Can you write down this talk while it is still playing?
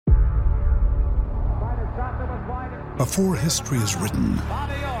Before history is written,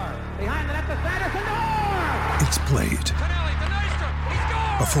 it's played.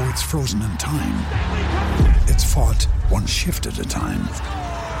 Before it's frozen in time, it's fought one shift at a time.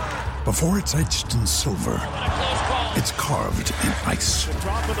 Before it's etched in silver, it's carved in ice.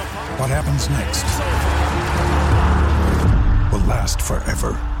 What happens next will last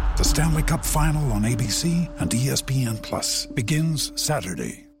forever. The Stanley Cup Final on ABC and ESPN Plus begins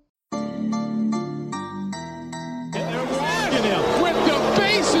Saturday. With the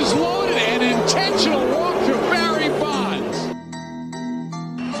bases loaded, an intentional walk to Barry Bonds.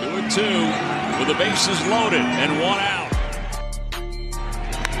 2-2 with the bases loaded and one out.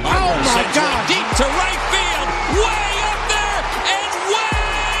 Oh my God! Deep to right field, way up there and way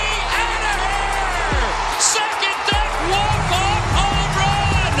out of here. Second deck walk-off home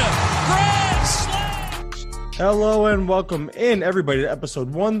run, grand slam. Hello and welcome in everybody to episode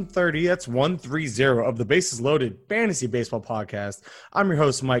 130. That's 130 of the Bases Loaded Fantasy Baseball Podcast. I'm your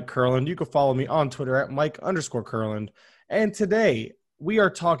host, Mike Kurland. You can follow me on Twitter at Mike_Kurland. And today we are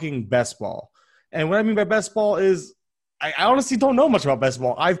talking best ball. And what I mean by best ball is I honestly don't know much about best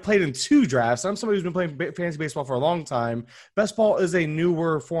ball. I've played in 2 drafts. I'm somebody who's been playing fantasy baseball for a long time. Best ball is a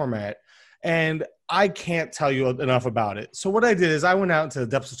newer format, and I can't tell you enough about it. So what I did is I went out into the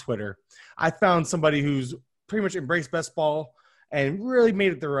depths of Twitter. I found somebody who's pretty much embraced best ball and really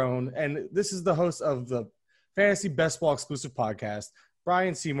made it their own. And this is the host of the Fantasy Best Ball exclusive podcast,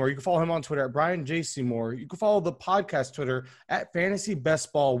 Brian Seymour. You can follow him on Twitter at Brian J. Seymour. You can follow the podcast Twitter at Fantasy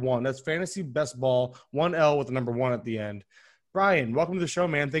Best Ball 1. That's Fantasy Best Ball, 1L with the number 1 at the end. Brian, welcome to the show,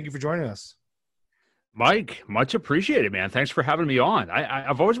 man. Thank you for joining us. Mike, much appreciated, man. Thanks for having me on.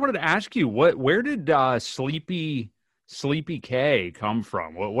 I've always wanted to ask you, where did Sleepy K come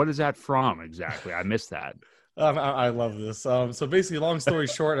from? What is that from exactly? I missed that. I love this. So basically, long story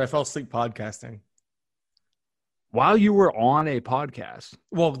short, I fell asleep podcasting. While you were on a podcast?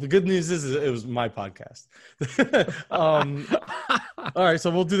 Well, the good news is it was my podcast. All right,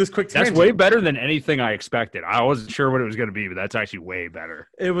 so we'll do this quick tangent. That's way better than anything I expected. I wasn't sure what it was going to be, but that's actually way better.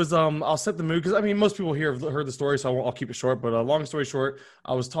 It was, I'll set the mood, because, I mean, most people here have heard the story, so I'll keep it short. But long story short,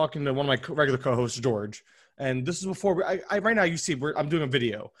 I was talking to one of my regular co-hosts, George. And this is before I right now, you see, I'm doing a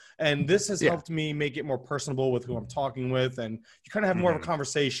video, and this has helped me make it more personable with who I'm talking with, and you kind of have more of a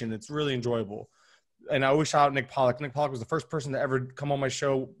conversation. It's really enjoyable. And I always shout out Nick Pollock. Nick Pollock was the first person to ever come on my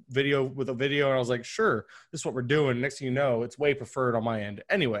show with a video. And I was like, sure, this is what we're doing. Next thing you know, it's way preferred on my end.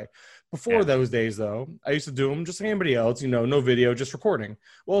 Anyway, before those days, though, I used to do them just like anybody else, no video, just recording.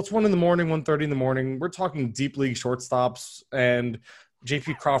 Well, it's 1 in the morning, 1:30 in the morning. We're talking deep league shortstops, and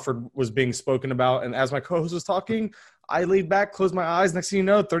J.P. Crawford was being spoken about. And as my co-host was talking, I laid back, closed my eyes. Next thing you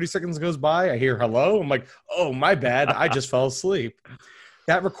know, 30 seconds goes by. I hear hello. I'm like, oh, my bad. I just fell asleep.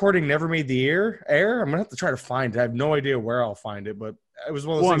 That recording never made the air. I'm going to have to try to find it. I have no idea where I'll find it, but it was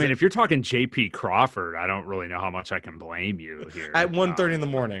one of those things. If you're talking J.P. Crawford, I don't really know how much I can blame you here. At 1:30 in the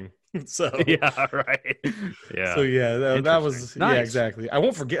morning. So yeah, right. Yeah. So yeah, that was nice. Yeah, exactly. I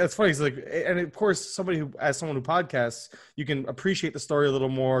won't forget. It's funny. It's like, and of course, someone who podcasts, you can appreciate the story a little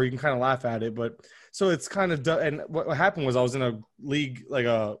more. You can kind of laugh at it, but so it's kind of. And what happened was I was in a league, like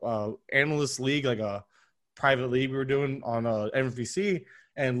a analyst league, like a private league we were doing on MVC,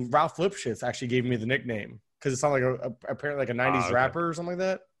 and Ralph Lipschitz actually gave me the nickname because it sounded like apparently like a 90s rapper or something like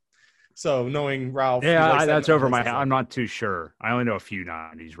that. So knowing Ralph, that's over my head. I'm not too sure. I only know a few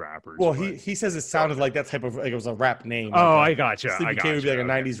 90s rappers. Well, he says it sounded like that type of, like it was a rap name. Oh, I gotcha. Sleepy K would be like a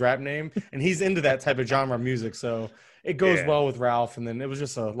 90s rap name, and he's into that type of genre of music, so it goes well with Ralph. And then it was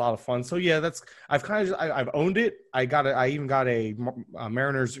just a lot of fun. So yeah, I've owned it. I even got a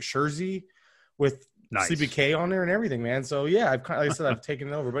Mariners jersey with Sleepy K on there and everything, man. So yeah, I've taken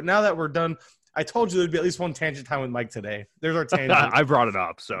it over. But now that we're done, I told you there'd be at least one tangent time with Mike today. There's our tangent. I brought it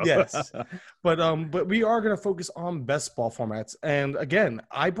up, so yes. But we are going to focus on best ball formats. And again,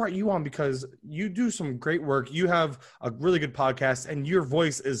 I brought you on because you do some great work. You have a really good podcast, and your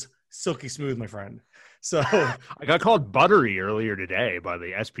voice is silky smooth, my friend. So I got called buttery earlier today by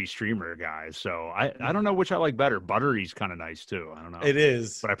the SP Streamer guys. So I don't know which I like better. Buttery's kind of nice too. I don't know. It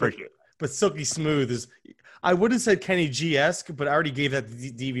is, but I appreciate it. But silky smooth is, I would have said Kenny G-esque, but I already gave that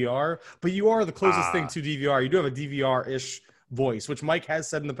DVR. But you are the closest thing to DVR. You do have a DVR-ish voice, which Mike has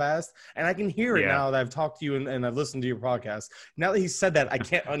said in the past. And I can hear it now that I've talked to you and I've listened to your podcast. Now that he said that, I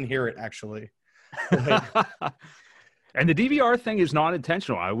can't unhear it, actually. And the DVR thing is not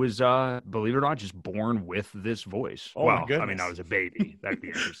intentional. I was, believe it or not, just born with this voice. Oh, my goodness. I mean, I was a baby. That'd be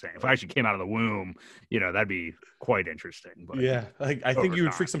interesting. If I actually came out of the womb, that'd be quite interesting. But yeah, I think you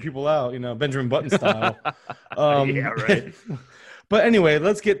would freak some people out, Benjamin Button style. Yeah, right. But anyway,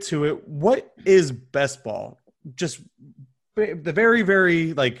 let's get to it. What is best ball? just the very,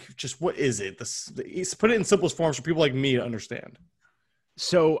 very, like, just what is it? Put it in simplest forms for people like me to understand.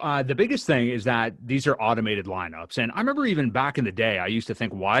 So the biggest thing is that these are automated lineups. And I remember even back in the day, I used to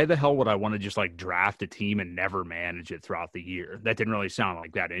think, why the hell would I want to just like draft a team and never manage it throughout the year? That didn't really sound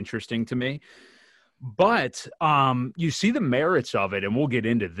like that interesting to me. But you see the merits of it, and we'll get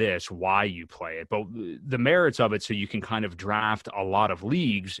into this, why you play it. But the merits of it, so you can kind of draft a lot of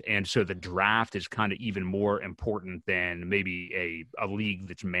leagues, and so the draft is kind of even more important than maybe a league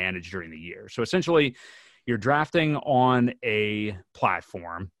that's managed during the year. So essentially, you're drafting on a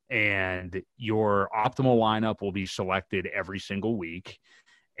platform, and your optimal lineup will be selected every single week,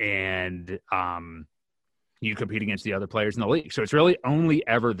 and you compete against the other players in the league. So it's really only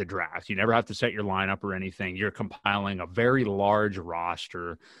ever the draft. You never have to set your lineup or anything. You're compiling a very large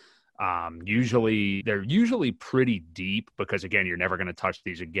roster. They're usually pretty deep because, again, you're never going to touch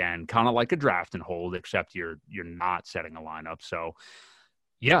these again, kind of like a draft and hold, except you're not setting a lineup. So,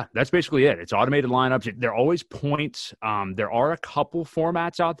 yeah, that's basically it. It's automated lineups. They're always points. There are a couple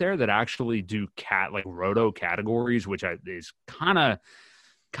formats out there that actually do roto categories, which is kind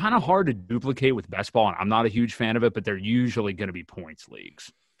of hard to duplicate with best ball, and I'm not a huge fan of it, but they're usually going to be points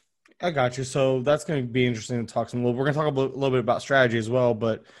leagues. I got you. So that's going to be interesting to talk some. We're going to talk a little bit about strategy as well,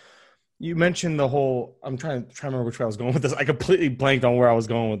 but you mentioned the whole. I'm trying to remember which way I was going with this. I completely blanked on where I was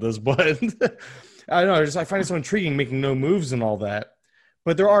going with this, but I don't know. I find it so intriguing making no moves and all that.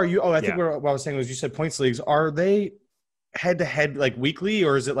 But there are you. Oh, I think what I was saying was you said points leagues. Are they head to head like weekly,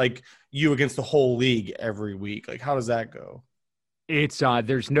 or is it like you against the whole league every week? Like how does that go? It's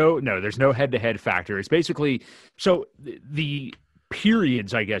there's no head-to-head factor. It's basically so the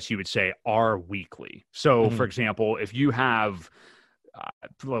periods, I guess you would say, are weekly. So, for example, if you have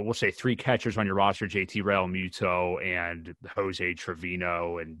we'll say 3 catchers on your roster, JT Realmuto and Jose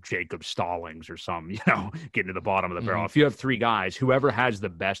Trevino and Jacob Stallings or some, getting to the bottom of the barrel. If you have 3 guys, whoever has the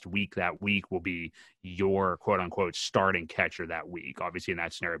best week that week will be your quote unquote starting catcher that week. Obviously in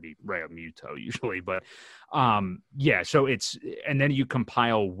that scenario it'd be Realmuto usually, but so and then you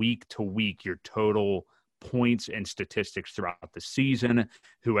compile week to week your total points and statistics throughout the season.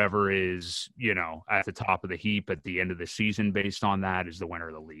 Whoever is, at the top of the heap at the end of the season based on that is the winner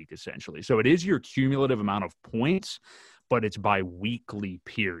of the league, essentially. So it is your cumulative amount of points, but it's by weekly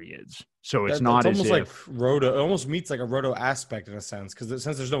periods. So it's not almost as like roto. It almost meets like a roto aspect in a sense, because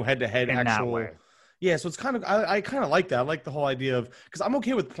since there's no head-to-head actual. Yeah, so it's kind of I kind of like that. I like the whole idea of, because I'm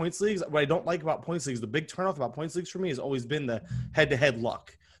okay with points leagues. What I don't like about points leagues, the big turnoff about points leagues for me has always been the head-to-head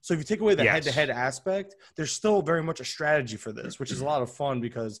luck. So if you take away the head-to-head aspect, there's still very much a strategy for this, which is a lot of fun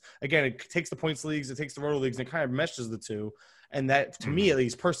because, again, it takes the points leagues, it takes the roto leagues, and it kind of meshes the two. And that, to me at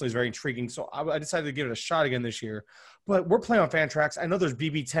least, personally, is very intriguing. So I decided to give it a shot again this year. But we're playing on Fantrax. I know there's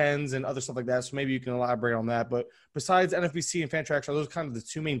BB10s and other stuff like that, so maybe you can elaborate on that. But besides NFBC and Fantrax, are those kind of the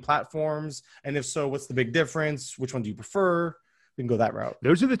 2 main platforms? And if so, what's the big difference? Which one do you prefer? We can go that route.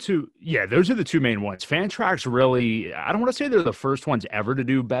 Those are the two main ones. Fantrax really, I don't want to say they're the first ones ever to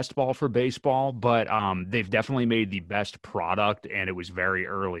do best ball for baseball, but they've definitely made the best product, and it was very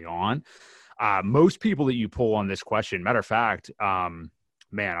early on. Most people that you pull on this question, matter of fact, I'm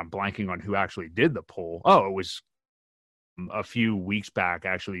blanking on who actually did the poll. Oh, it was a few weeks back,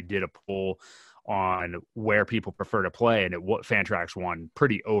 actually did a poll on where people prefer to play, and Fantrax won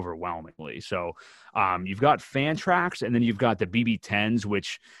pretty overwhelmingly. So you've got Fantrax, and then you've got the BB10s,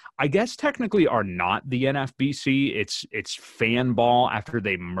 which I guess technically are not the NFBC. It's Fanball after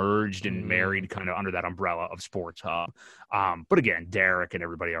they merged and married kind of under that umbrella of Sports Hub. But again, Derek and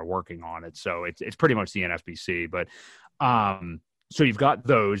everybody are working on it, so it's pretty much the NFBC. But so you've got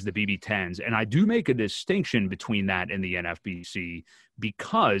those, the BB10s, and I do make a distinction between that and the NFBC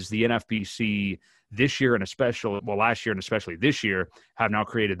because the NFBC this year and last year and especially this year have now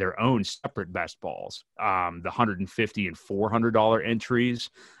created their own separate best balls, the $150 and $400 entries,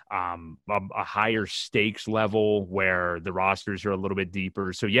 a higher stakes level where the rosters are a little bit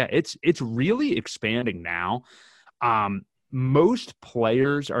deeper. So yeah, it's really expanding now. Most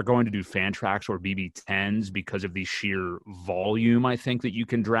players are going to do Fantrax or BB10s because of the sheer volume, I think, that you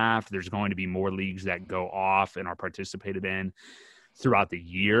can draft. There's going to be more leagues that go off and are participated in throughout the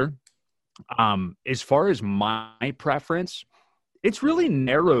year. As far as my preference, it's really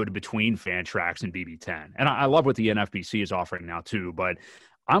narrowed between Fantrax and BB10. And I love what the NFBC is offering now too, but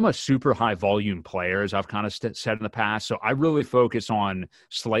I'm a super high volume player, as I've kind of said in the past. So I really focus on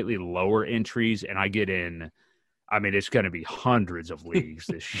slightly lower entries, and I get in, it's going to be hundreds of leagues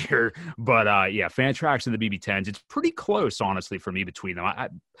this year. But, Fantrax and the BB10s, it's pretty close, honestly, for me between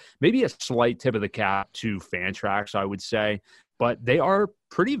them. Maybe a slight tip of the cap to Fantrax, I would say. but they are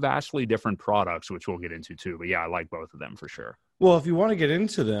pretty vastly different products, which we'll get into too. But yeah, I like both of them for sure. Well, if you want to get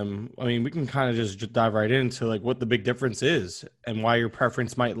into them, I mean, we can kind of just dive right into like what the big difference is and why your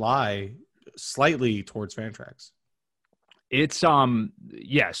preference might lie slightly towards Fantrax. It's so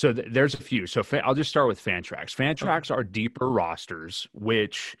there's a few. So I'll just start with Fantrax. Fantrax are deeper rosters,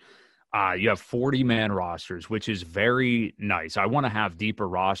 which you have 40-man rosters, which is very nice. I want to have deeper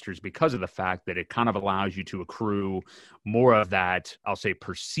rosters because of the fact that it kind of allows you to accrue more of that, I'll say,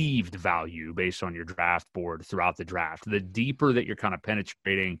 perceived value based on your draft board throughout the draft. The deeper that you're kind of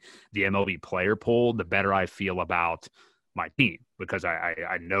penetrating the MLB player pool, the better I feel about my team, because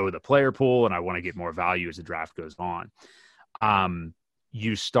I know the player pool and I want to get more value as the draft goes on. The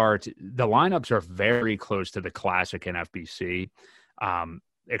lineups are very close to the classic NFBC,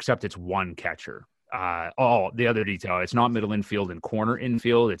 except it's one catcher. The other detail, it's not middle infield and corner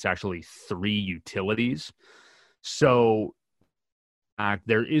infield. It's actually 3 utilities. So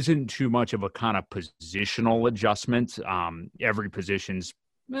there isn't too much of a kind of positional adjustment. Every position's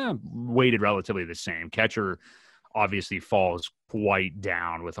weighted relatively the same. Catcher obviously falls quite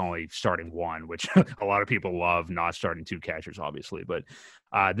down with only starting 1, which a lot of people love, not starting 2 catchers, obviously. But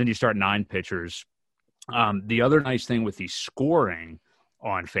then you start 9 pitchers. The other nice thing with the scoring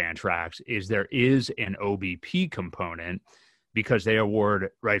on Fantrax is there is an OBP component, because they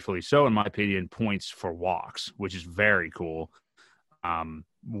award, rightfully so, in my opinion, points for walks, which is very cool. Kind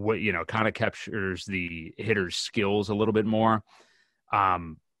of captures the hitter's skills a little bit more.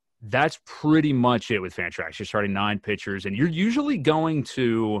 That's pretty much it with Fantrax. You're starting 9 pitchers, and you're usually going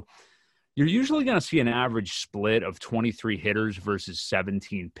to see an average split of 23 hitters versus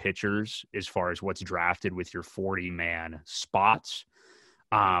 17 pitchers as far as what's drafted with your 40-man spots.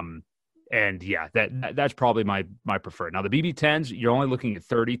 And yeah, that's probably my preferred. Now the BB10s, you're only looking at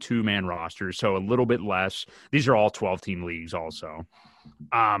 32-man rosters, so a little bit less. These are all 12-team leagues also.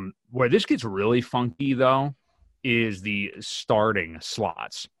 Where this gets really funky though is the starting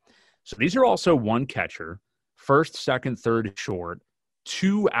slots. So these are also 1 catcher, first, second, third, short,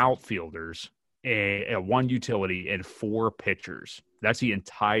 2 outfielders, a 1 utility, and 4 pitchers. That's the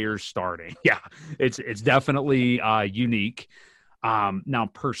entire starting. Yeah, it's definitely unique. Now,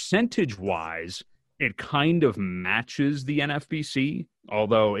 percentage-wise, it kind of matches the NFBC,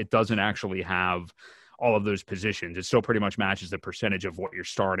 although it doesn't actually have all of those positions. It still pretty much matches the percentage of what you're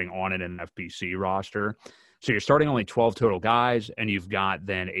starting on an NFBC roster. So you're starting only 12 total guys, and you've got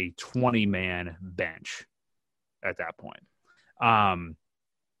then a 20-man bench at that point. And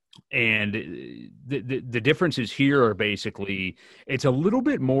the differences here are basically, it's a little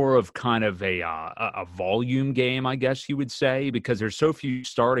bit more of kind of a volume game, I guess you would say, because there's so few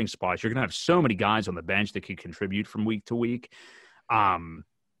starting spots. You're going to have so many guys on the bench that can contribute from week to week. And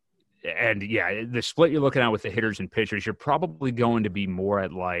yeah, the split you're looking at with the hitters and pitchers, you're probably going to be more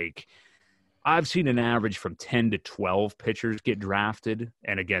at like, I've seen an average from 10 to 12 pitchers get drafted.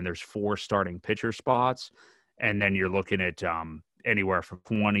 And again, there's 4 starting pitcher spots. And then you're looking at anywhere from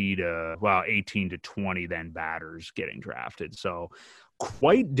 18 to 20 then batters getting drafted. So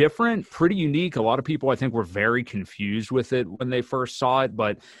quite different, pretty unique. A lot of people, I think, were very confused with it when they first saw it,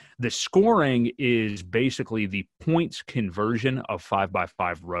 but the scoring is basically the points conversion of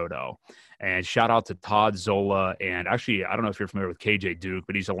 5x5 Roto. And shout out to Todd Zola. And actually, I don't know if you're familiar with KJ Duke,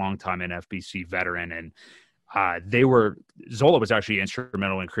 but he's a longtime NFBC veteran. And Zola was actually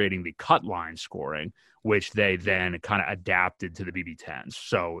instrumental in creating the cut line scoring, which they then kind of adapted to the BB10s.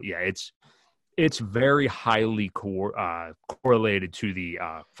 So yeah, it's very highly correlated to the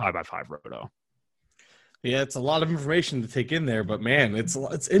 5x5 Roto. Yeah, it's a lot of information to take in there, but man,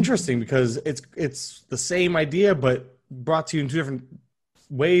 it's interesting because it's the same idea, but brought to you in 2 different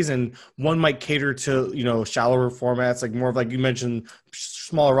ways, and one might cater to shallower formats, like more of, like you mentioned,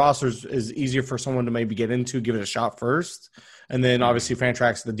 smaller rosters is easier for someone to maybe get into, give it a shot first. And then obviously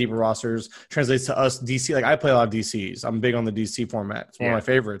Fantrax, the deeper rosters, translates to us DC. Like I play a lot of DCs. I'm big on the DC format. It's one of my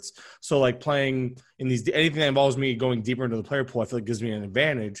favorites. So like playing in these, anything that involves me going deeper into the player pool, I feel like gives me an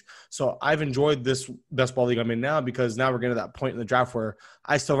advantage. So I've enjoyed this best ball league I'm in now, because now we're getting to that point in the draft where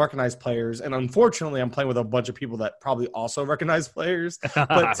I still recognize players. And unfortunately I'm playing with a bunch of people that probably also recognize players,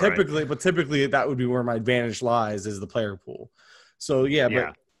 but typically that would be where my advantage lies, is the player pool. So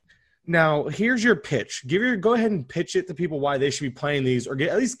but now, here's your pitch. Go ahead and pitch it to people why they should be playing these, or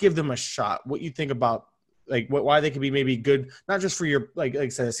at least give them a shot. What you think about, like, why they could be maybe good, not just for your, like I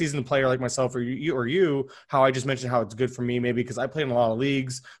said, a seasoned player like myself or you, how I just mentioned how it's good for me, maybe because I play in a lot of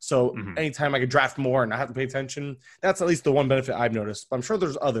leagues. So anytime I could draft more and I have to pay attention, that's at least the one benefit I've noticed. But I'm sure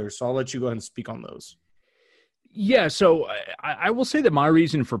there's others, so I'll let you go ahead and speak on those. Yeah, so I will say that my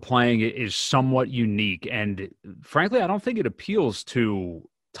reason for playing it is somewhat unique, and frankly, I don't think it appeals to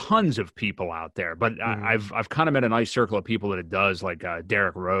tons of people out there. But I've kind of met a nice circle of people that it does, like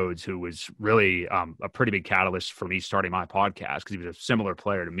Derek Rhodes, who was really a pretty big catalyst for me starting my podcast because he was a similar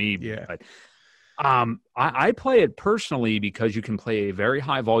player to me. Yeah. But I play it personally because you can play a very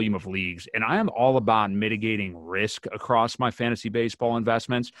high volume of leagues, and I am all about mitigating risk across my fantasy baseball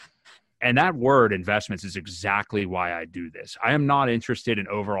investments. And that word investments is exactly why I do this. I am not interested in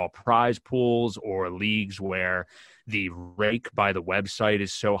overall prize pools or leagues where the rake by the website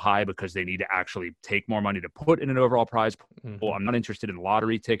is so high because they need to actually take more money to put in an overall prize pool. I'm not interested in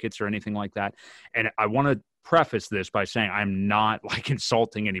lottery tickets or anything like that. And I want to preface this by saying I'm not like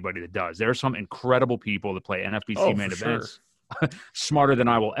insulting anybody that does. There are some incredible people that play NFBC main events. Smarter than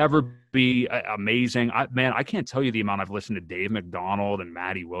I will ever be, amazing. I can't tell you the amount I've listened to Dave McDonald and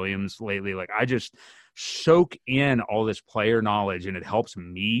Matty Williams lately. Like, I just soak in all this player knowledge, and it helps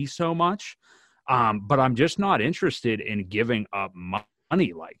me so much. But I'm just not interested in giving up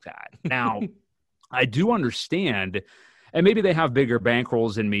money like that. Now, I do understand, and maybe they have bigger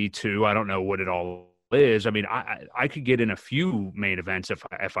bankrolls than me too. I don't know what it all is. I mean, I could get in a few main events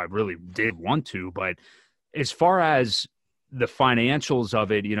if I really did want to, but as far as the financials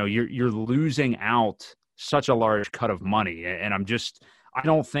of it, you're losing out such a large cut of money. And I'm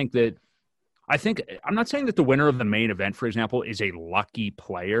not saying that the winner of the main event, for example, is a lucky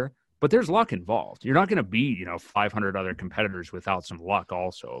player, but there's luck involved. You're not going to beat, 500 other competitors without some luck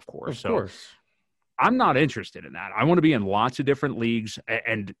also, of course. Of course. I'm not interested in that. I want to be in lots of different leagues,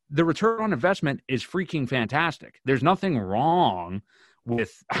 and the return on investment is freaking fantastic. There's nothing wrong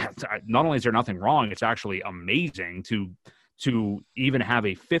with, not only is there nothing wrong, it's actually amazing to even have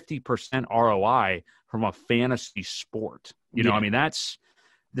a 50% ROI from a fantasy sport. I mean, that's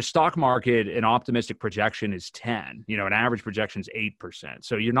the stock market. An optimistic projection is 10, an average projection is 8%.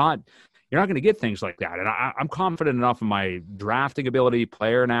 So you're not going to get things like that. And I'm confident enough in my drafting ability,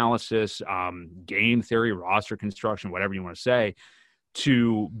 player analysis, game theory, roster construction, whatever you want to say,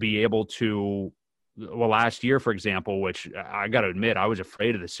 to be able to, well, last year, for example, which I got to admit, I was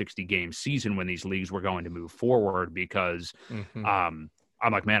afraid of the 60-game season when these leagues were going to move forward because I'm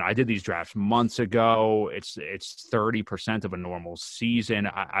like, man, I did these drafts months ago. It's 30% of a normal season.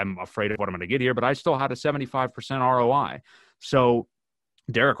 I'm afraid of what I'm going to get here, but I still had a 75% ROI. So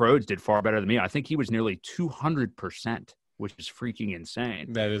Derek Rhodes did far better than me. I think he was nearly 200%, which is freaking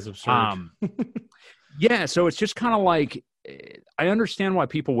insane. That is absurd. Yeah, so it's just kind of like, I understand why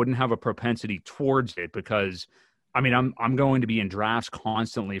people wouldn't have a propensity towards it because, I mean, I'm going to be in drafts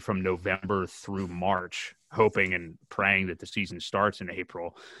constantly from November through March, hoping and praying that the season starts in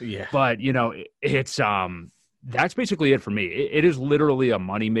April. Yeah. But, it's that's basically it for me. It is literally a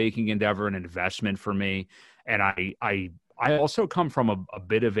money-making endeavor, an investment for me. And I also come from a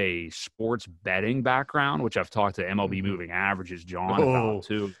bit of a sports betting background, which I've talked to MLB moving averages, John, about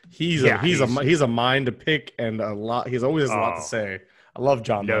too. He's a mind to pick and a lot. He's always has a lot to say. I love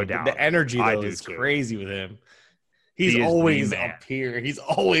John. No though. doubt. The energy though is crazy with him. He's always up here. He's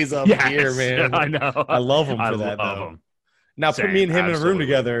always up here, man. I know. I love him for that though. Him. Now put me and him in a room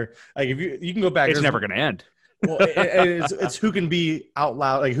together. Like if you can go back, it's never going to end. Well, it's who can be out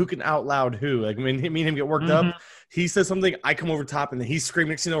loud, like who can out loud who. Like me and him get worked up. He says something, I come over top, and then he's screaming.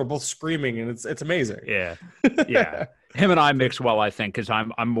 Next thing you know, we're both screaming, and it's amazing. Yeah, yeah. Him and I mix well, I think, because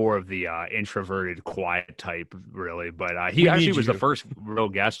I'm more of the introverted, quiet type, really. But he actually was the first real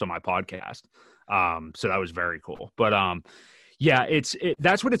guest on my podcast, so that was very cool. But yeah,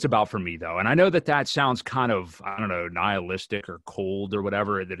 that's what it's about for me, though. And I know that sounds kind of, I don't know, nihilistic or cold or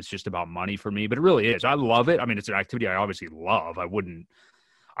whatever, that it's just about money for me, but it really is. I love it. I mean, it's an activity I obviously love.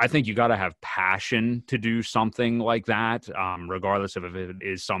 I think you got to have passion to do something like that, regardless of if it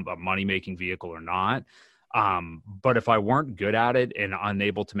is a money-making vehicle or not. But if I weren't good at it and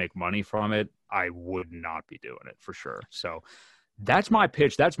unable to make money from it, I would not be doing it for sure. So that's my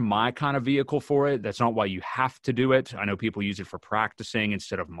pitch. That's my kind of vehicle for it. That's not why you have to do it. I know people use it for practicing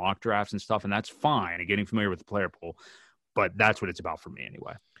instead of mock drafts and stuff, and that's fine, and getting familiar with the player pool. But that's what it's about for me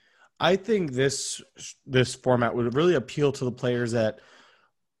anyway. I think this format would really appeal to the players that,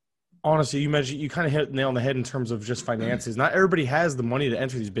 honestly, you kind of hit the nail on the head in terms of just finances. Not everybody has the money to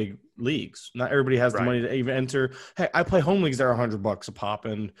enter these big leagues. Not everybody has the money to even enter. Hey, I play home leagues that are $100 a pop,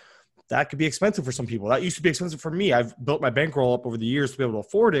 and that could be expensive for some people. That used to be expensive for me. I've built my bankroll up over the years to be able to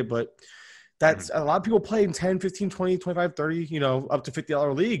afford it, but that's a lot of people play in 10, 15, 20, 25, 30, up to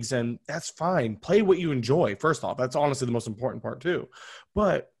 $50 leagues, and that's fine. Play what you enjoy, first off. That's honestly the most important part too.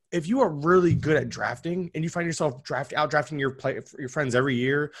 But if you are really good at drafting and you find yourself out drafting your friends every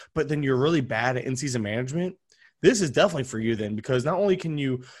year, but then you're really bad at in-season management, this is definitely for you then, because not only can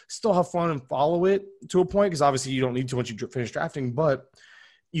you still have fun and follow it to a point, because obviously you don't need to once you finish drafting, but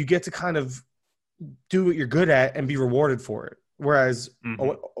you get to kind of do what you're good at and be rewarded for it. Whereas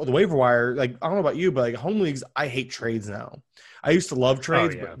the waiver wire, like, I don't know about you, but like home leagues, I hate trades now. I used to love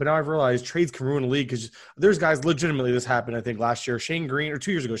trades, but now I've realized trades can ruin a league because there's guys legitimately, this happened, I think, last year. Shane Green, or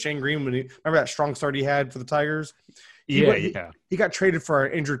 2 years ago, Shane Green, remember that strong start he had for the Tigers? He got traded for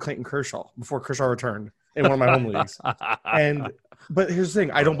an injured Clayton Kershaw before Kershaw returned in one of my home leagues. But here's the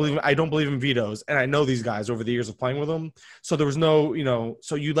thing: I don't believe in vetoes, and I know these guys over the years of playing with them. So there was no,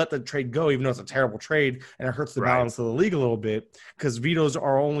 so you let the trade go, even though it's a terrible trade, and it hurts the balance of the league a little bit, because vetoes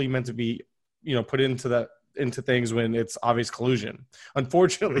are only meant to be, put into things when it's obvious collusion.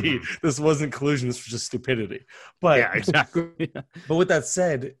 Unfortunately, this wasn't collusion; this was just stupidity. But yeah, exactly. But with that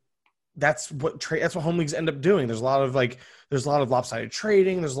said, that's what home leagues end up doing. There's a lot of lopsided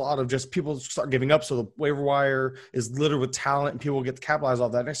trading. There's a lot of just people start giving up. So the waiver wire is littered with talent, and people get to capitalize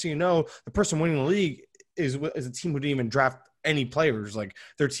off that. Next thing you know, the person winning the league is a team who didn't even draft any players. Like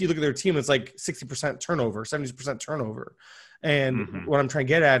look at their team, it's like 60% turnover, 70% turnover. And what I'm trying to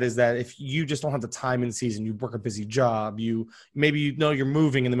get at is that if you just don't have the time in the season, you work a busy job, you're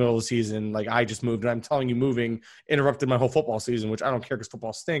moving in the middle of the season, like I just moved, and I'm telling you, moving interrupted my whole football season, which I don't care because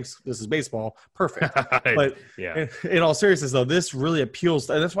football stinks. This is baseball. Perfect. But in all seriousness, though, this really appeals,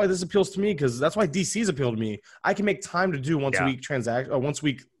 and that's why this appeals to me, because that's why DC's appeal to me. I can make time to do once a week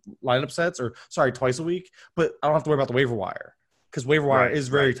lineup sets, twice a week, but I don't have to worry about the waiver wire, because waiver wire is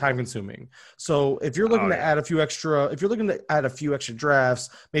very time consuming. So if you're looking to add a few extra drafts,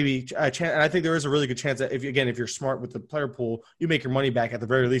 maybe a chance, and I think there is a really good chance that if you're smart with the player pool, you make your money back at the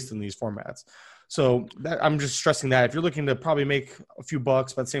very least in these formats. So I'm just stressing that if you're looking to probably make a few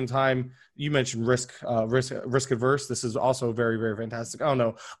bucks, but at the same time, you mentioned risk adverse. This is also very, very fantastic. I don't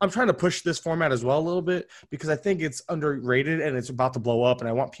know. I'm trying to push this format as well a little bit, because I think it's underrated and it's about to blow up, and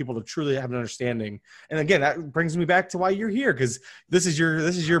I want people to truly have an understanding. And again, that brings me back to why you're here, because this is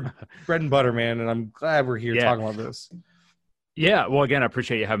your bread and butter, man. And I'm glad we're here talking about this. Yeah, well, again, I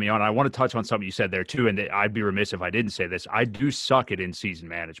appreciate you having me on. I want to touch on something you said there, too, and I'd be remiss if I didn't say this. I do suck at in-season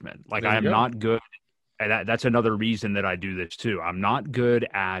management. Like, I am not good, and that's another reason that I do this, too. I'm not good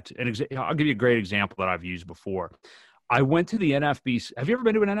at – I'll give you a great example that I've used before. I went to the NFBC – have you ever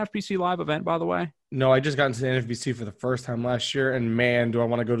been to an NFBC live event, by the way? No, I just got into the NFBC for the first time last year, and, man, do I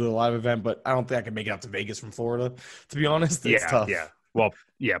want to go to the live event, but I don't think I can make it out to Vegas from Florida, to be honest. It's tough. Yeah, well,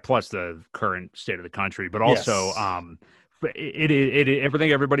 yeah, plus the current state of the country, but also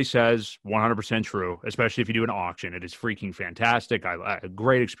everything everybody says 100% true, especially if you do an auction. It is freaking fantastic. A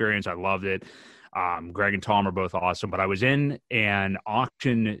great experience. I loved it. Greg and Tom are both awesome, but I was in an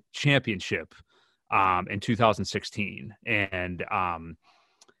auction championship in 2016, and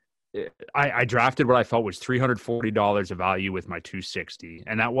I drafted what I felt was $340 of value with my 260,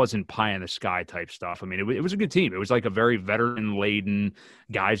 and that wasn't pie in the sky type stuff. I mean, it was a good team. It was like a very veteran laden,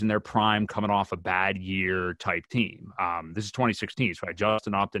 guys in their prime coming off a bad year type team. This is 2016, so I had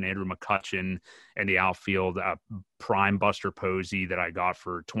Justin Upton, Andrew McCutcheon in the outfield, prime Buster Posey that I got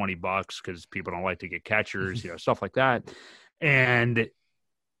for $20 because people don't like to get catchers, stuff like that. And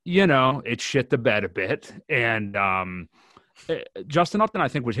it shit the bed a bit, and Justin Upton, I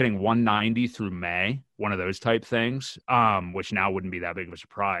think, was hitting 190 through May, one of those type things, which now wouldn't be that big of a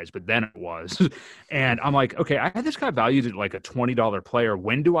surprise, but then it was. And I'm like, okay, I had this guy valued at like a $20 player.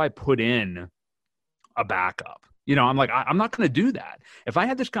 When do I put in a backup? I'm like, I'm not going to do that. If I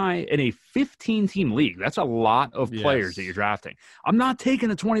had this guy in a 15-team league, that's a lot of players that you're drafting. I'm not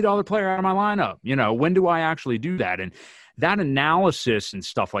taking a $20 player out of my lineup. When do I actually do that? And that analysis and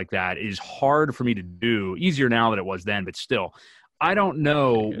stuff like that is hard for me to do. Easier now than it was then, but still, I don't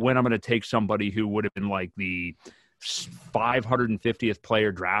know when I'm going to take somebody who would have been like the 550th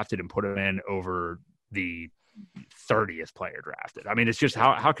player drafted and put him in over the 30th player drafted. I mean, it's just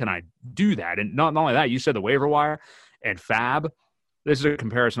how can I do that? And not only that, you said the waiver wire and Fab. This is a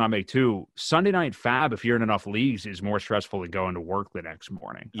comparison I make too. Sunday night Fab, if you're in enough leagues, is more stressful than going to work the next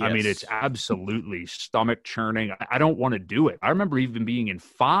morning. Yes. I mean, it's absolutely stomach churning. I don't want to do it. I remember even being in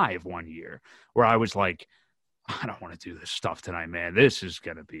 5 one year where I was like, I don't want to do this stuff tonight, man. This is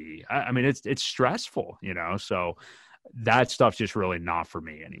going to be, I mean, it's stressful, so that stuff's just really not for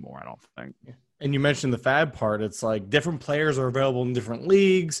me anymore, I don't think. And you mentioned the Fab part. It's like different players are available in different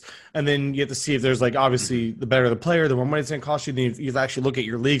leagues. And then you have to see if there's like, obviously the better the player, the more money it's going to cost you. Then you actually look at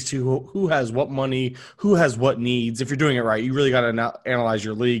your leagues too. Who has what money, who has what needs. If you're doing it right, you really got to analyze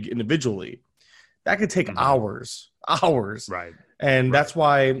your league individually. That could take hours. Right. And that's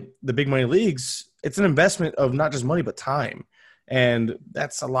why the big money leagues, it's an investment of not just money, but time. And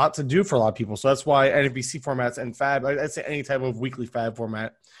that's a lot to do for a lot of people. So that's why NFBC formats and Fab, I'd say any type of weekly Fab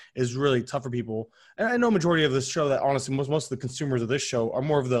format is really tough for people. And I know majority of this show that honestly most of the consumers of this show are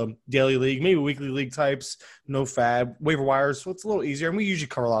more of the daily league, maybe weekly league types, no Fab, waiver wires. So it's a little easier. And we usually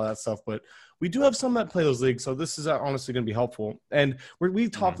cover a lot of that stuff, but we do have some that play those leagues. So this is honestly going to be helpful. And we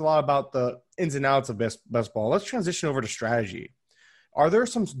talked a lot about the ins and outs of best ball. Let's transition over to strategy. Are there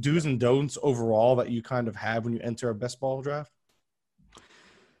some do's and don'ts overall that you kind of have when you enter a best ball draft?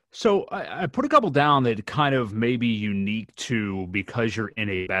 So I put a couple down that kind of may be unique to because you're in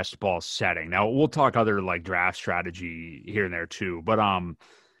a best ball setting. Now we'll talk other like draft strategy here and there too. But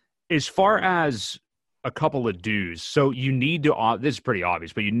as far as a couple of do's, so you need to this is pretty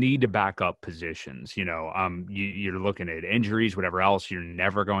obvious, but you need to back up positions. You know, you're looking at injuries, whatever else. You're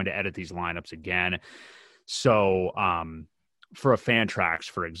never going to edit these lineups again. So for a Fantrax,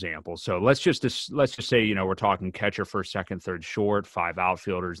 for example. So let's just say, you know, we're talking catcher, first, second, third, short, 5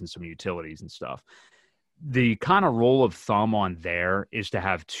 outfielders and some utilities and stuff. The kind of rule of thumb on there is to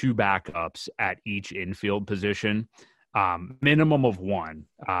have 2 backups at each infield position, minimum of 1,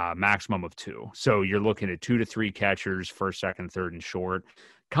 maximum of 2. So you're looking at 2 to 3 catchers, first, second, third, and short,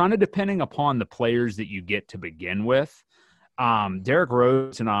 kind of depending upon the players that you get to begin with. Derek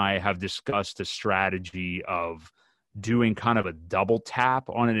Rose and I have discussed a strategy of doing kind of a double tap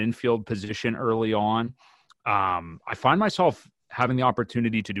on an infield position early on. I find myself having the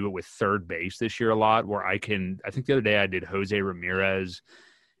opportunity to do it with third base this year a lot, where I think the other day I did Jose Ramirez,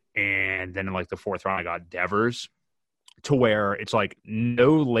 and then in like the 4th round I got Devers, to where it's like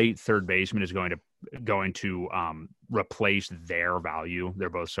no late third baseman is going to replace their value. They're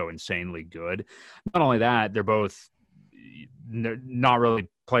both so insanely good. Not only that, they're both not really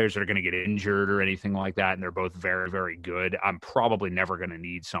players that are going to get injured or anything like that, and they're both very, very good. I'm probably never going to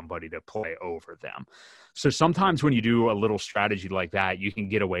need somebody to play over them. So sometimes when you do a little strategy like that, you can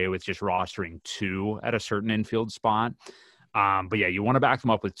get away with just rostering 2 at a certain infield spot. But yeah, you want to back them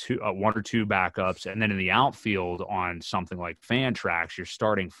up with 1 or 2 backups. And then in the outfield on something like Fantrax, you're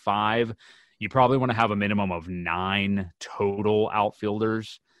starting 5. You probably want to have a minimum of 9 total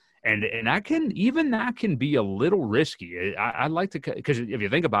outfielders. And that can be a little risky. I like to, because if you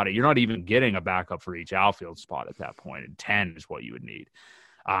think about it, you're not even getting a backup for each outfield spot at that point. And 10 is what you would need.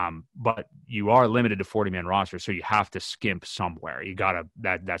 But you are limited to 40-man roster, so you have to skimp somewhere. You gotta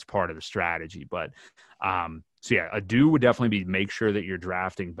that's part of the strategy. But so yeah, a do would definitely be make sure that you're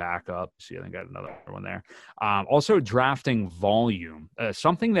drafting backups. See, I think I got another one there. Also drafting volume,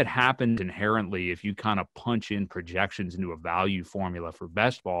 something that happens inherently if you kind of punch in projections into a value formula for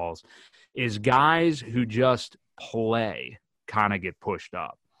best balls, is guys who just play kind of get pushed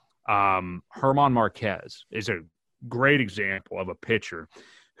up. Herman Marquez is a great example of a pitcher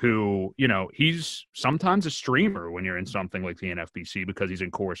who, you know, he's sometimes a streamer when you're in something like the NFBC because he's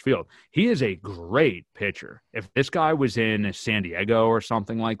in Coors Field. He is a great pitcher. If this guy was in San Diego or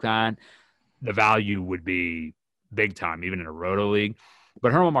something like that, the value would be big time, even in a roto league.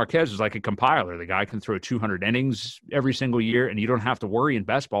 But Herman Marquez is like a compiler. The guy can throw 200 innings every single year, and you don't have to worry in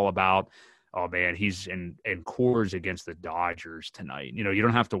best ball about, oh man, he's in Coors against the Dodgers tonight. You know, you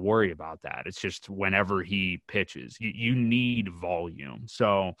don't have to worry about that. It's just whenever he pitches, you need volume.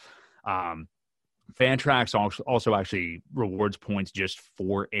 So Fantrax also actually rewards points just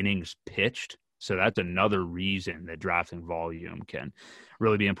for innings pitched. So that's another reason that drafting volume can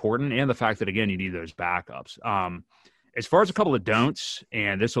really be important. And the fact that, again, you need those backups. As far as a couple of don'ts,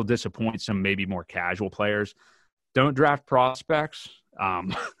 and this will disappoint some maybe more casual players, don't draft prospects.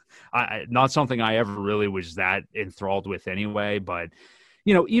 Not something I ever really was that enthralled with anyway, but,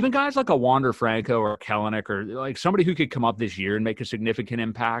 you know, even guys like a Wander Franco or Kelenic or like somebody who could come up this year and make a significant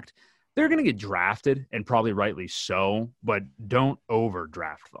impact, they're going to get drafted, and probably rightly so, but don't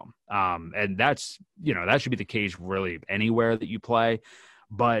overdraft them. And that's, you know, that should be the case really anywhere that you play.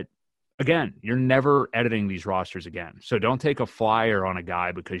 But again, you're never editing these rosters again. So don't take a flyer on a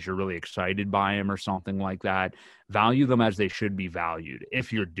guy because you're really excited by him or something like that. Value them as they should be valued.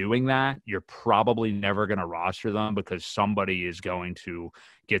 If you're doing that, you're probably never going to roster them because somebody is going to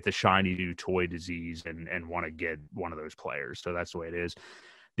get the shiny new toy disease and want to get one of those players. So that's the way it is.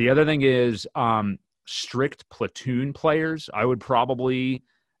 The other thing is strict platoon players, I would probably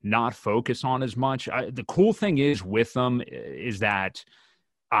not focus on as much. The cool thing is with them is that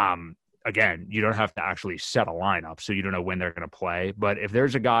again, you don't have to actually set a lineup, so you don't know when they're going to play. But if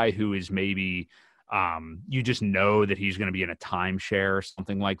there's a guy who is maybe you just know that he's going to be in a timeshare or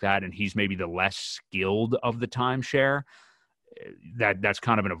something like that, and he's maybe the less skilled of the timeshare, that's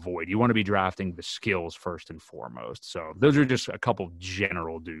kind of an avoid. You want to be drafting the skills first and foremost. So those are just a couple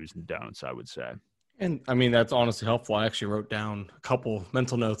general do's and don'ts, I would say. And I mean, that's honestly helpful. I actually wrote down a couple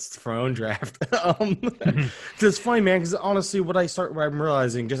mental notes for my own draft. 'Cause it's funny, man, because honestly, what I'm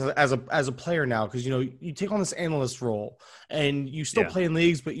realizing just as a player now, because, you know, you take on this analyst role and you still play in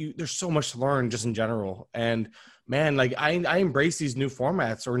leagues, but there's so much to learn just in general. And man, like I embrace these new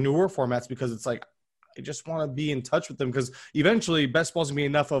formats or newer formats because it's like, I just want to be in touch with them because eventually best ball's gonna be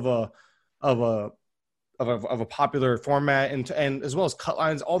enough of a popular format and as well as cut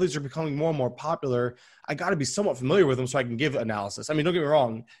lines. All these are becoming more and more popular. I got to be somewhat familiar with them so I can give analysis. I mean, don't get me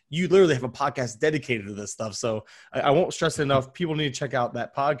wrong. You literally have a podcast dedicated to this stuff. So I won't stress it enough. People need to check out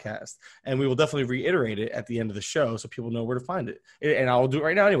that podcast, and we will definitely reiterate it at the end of the show so people know where to find it. And I'll do it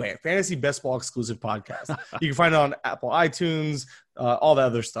right now anyway. Fantasy Best Ball exclusive podcast. You can find it on Apple iTunes, all that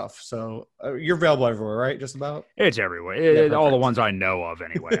other stuff. So you're available everywhere, right? Just about? It's everywhere. All the ones I know of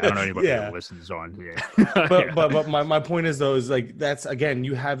anyway. I don't know anybody that listens on. Yeah. but my point is, though, is like that's, again,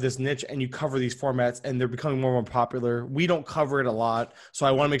 you have this niche and you cover these formats and they're becoming more and more popular. We don't cover it a lot. So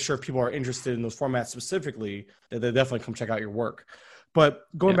I want to make sure if people are interested in those formats specifically, that they definitely come check out your work. But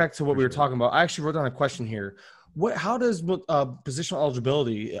going back to what we were talking about, I actually wrote down a question here. How does positional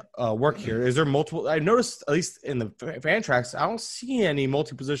eligibility work here? Is there multiple? I noticed, at least in the Fantrax, I don't see any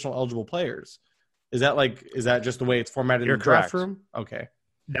multi-positional eligible players. Is that just the way it's formatted in the draft room? Okay.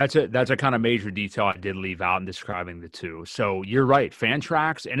 That's a kind of major detail I did leave out in describing the two. So you're right,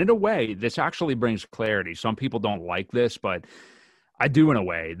 Fantrax, and in a way, this actually brings clarity. Some people don't like this, but I do in a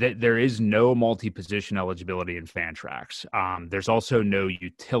way. That there is no multi-position eligibility in Fantrax. There's also no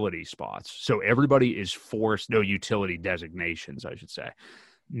utility spots. So everybody is forced, no utility designations, I should say.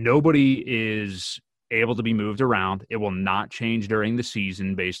 Nobody is able to be moved around. It will not change during the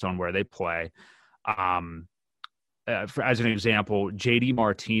season based on where they play. As an example, JD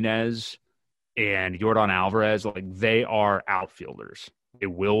Martinez and Yordan Alvarez, like, they are outfielders. They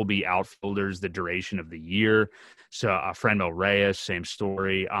will be outfielders the duration of the year. So Franmil Reyes, same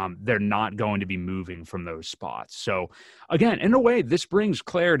story. They're not going to be moving from those spots. So again, in a way, this brings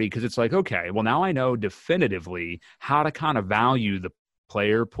clarity because it's like, okay, well, now I know definitively how to kind of value the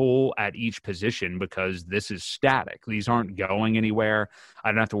player pool at each position because this is static. These aren't going anywhere.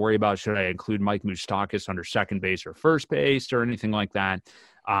 I don't have to worry about, should I include Mike Moustakas under second base or first base or anything like that.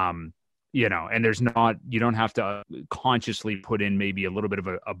 And you don't have to consciously put in maybe a little bit of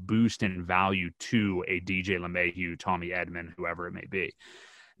a boost in value to a DJ LeMahieu, Tommy Edman, whoever it may be.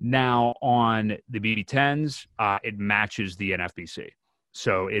 Now on the BB10s, it matches the NFBC.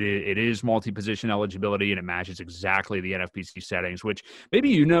 So it is multi-position eligibility, and it matches exactly the NFBC settings, which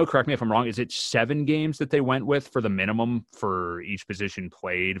maybe, correct me if I'm wrong, is it 7 games that they went with for the minimum for each position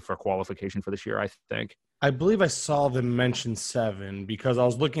played for qualification for this year, I think? I believe I saw them mention 7 because I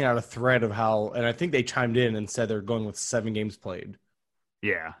was looking at a thread of how, and I think they chimed in and said they're going with 7 games played.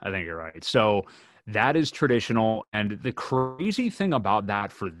 Yeah, I think you're right. So that is traditional. And the crazy thing about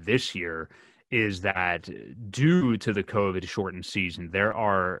that for this year is that due to the COVID shortened season, there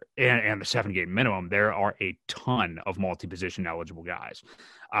are, and the 7-game minimum, there are a ton of multi-position eligible guys,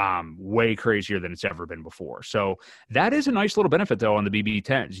 way crazier than it's ever been before. So that is a nice little benefit though on the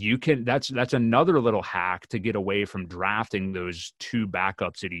BB10s. That's another little hack to get away from drafting those 2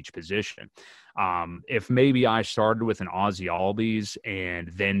 backups at each position. If maybe I started with an Ozzie Albies and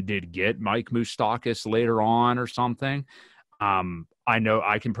then did get Mike Moustakas later on or something, I know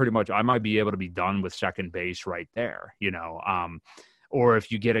I might be able to be done with second base right there, or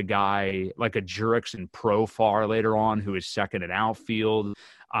if you get a guy like a Jurickson Profar later on who is second in outfield,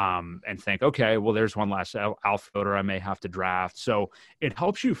 and think, okay, well, there's one last outfielder I may have to draft. So it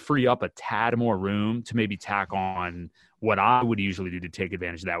helps you free up a tad more room to maybe tack on what I would usually do to take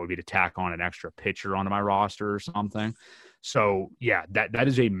advantage of that would be to tack on an extra pitcher onto my roster or something. So yeah, that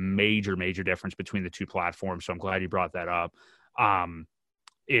is a major, major difference between the 2 platforms. So I'm glad you brought that up.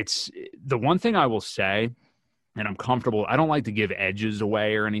 It's the one thing I will say, and I'm comfortable. I don't like to give edges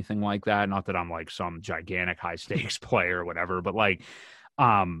away or anything like that. Not that I'm like some gigantic high stakes player or whatever, but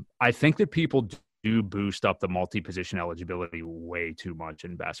I think that people do boost up the multi-position eligibility way too much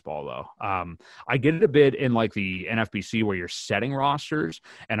in best ball though. I get it a bit in like the NFBC where you're setting rosters,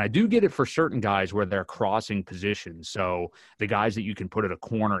 and I do get it for certain guys where they're crossing positions. So the guys that you can put at a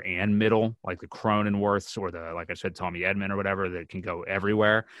corner and middle, like the Cronenworths or like I said, Tommy Edman or whatever, that can go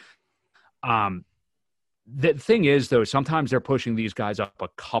everywhere. The thing is though, sometimes they're pushing these guys up a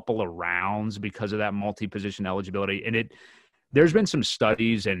couple of rounds because of that multi-position eligibility. And there's been some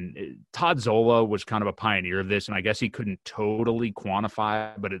studies, and Todd Zola was kind of a pioneer of this, and I guess he couldn't totally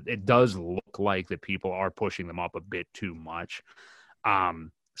quantify, but it does look like that people are pushing them up a bit too much.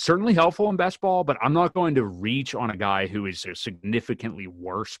 certainly helpful in best ball, but I'm not going to reach on a guy who is a significantly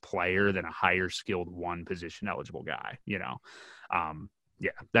worse player than a higher skilled one position eligible guy, you know?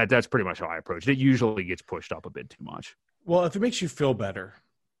 That's pretty much how I approach it. It usually gets pushed up a bit too much. Well, if it makes you feel better,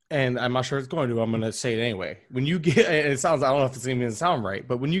 and I'm not sure it's going to, I'm going to say it anyway. When you get, and it sounds, I don't know if it's even going to sound right,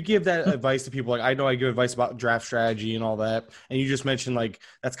 but when you give that advice to people, like I know I give advice about draft strategy and all that, and you just mentioned like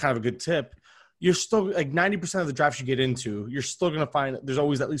that's kind of a good tip. You're still like 90% of the drafts you get into, you're still going to find there's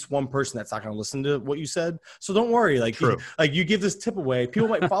always at least one person that's not going to listen to what you said. So don't worry. Like, you give this tip away, people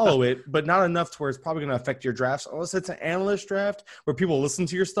might follow it, but not enough to where it's probably going to affect your drafts. Unless it's an analyst draft where people listen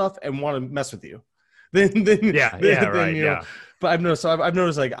to your stuff and want to mess with you. Then right. But I've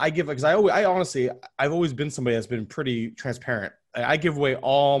noticed like I give, because I've always been somebody that's been pretty transparent. I give away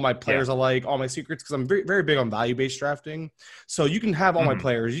all my players I like, all my secrets, because I'm very, very big on value-based drafting. So you can have all my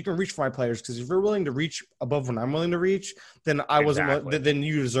players. You can reach for my players, because if you're willing to reach above when I'm willing to reach, then then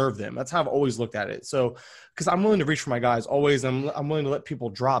you deserve them. That's how I've always looked at it. So because I'm willing to reach for my guys always, I'm willing to let people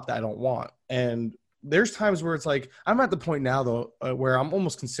drop that I don't want. And there's times where it's like I'm at the point now, though, where I'm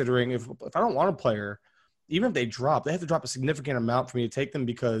almost considering if I don't want a player, even if they drop, they have to drop a significant amount for me to take them,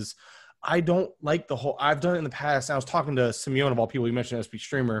 because I don't like the whole – I've done it in the past. I was talking to Simeone, of all people, you mentioned SP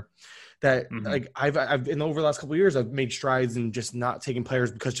Streamer, that like I've over the last couple of years, I've made strides in just not taking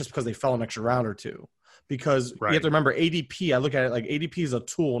players because they fell an extra round or two. Because you have to remember ADP, I look at it like ADP is a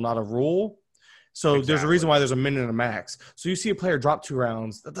tool, not a rule. So there's a reason why there's a min and a max. So you see a player drop 2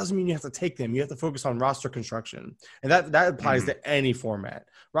 rounds, that doesn't mean you have to take them. You have to focus on roster construction. And that applies to any format.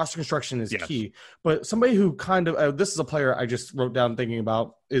 Roster construction is key. But somebody who kind of this is a player I just wrote down thinking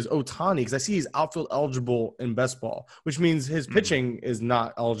about is Ohtani, because I see he's outfield eligible in best ball, which means his pitching is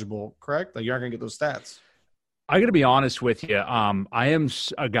not eligible, correct? Like you're not going to get those stats. I got to be honest with you. I am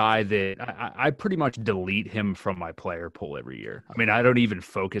a guy that I pretty much delete him from my player pool every year. I mean, I don't even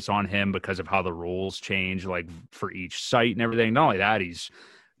focus on him because of how the rules change, like for each site and everything. Not only that, he's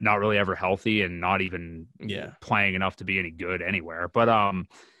not really ever healthy and not even playing enough to be any good anywhere. But I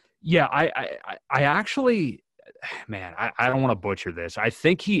actually, man, I don't want to butcher this. I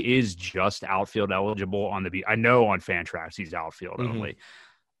think he is just outfield eligible on the. I know on Fantrax he's outfield only.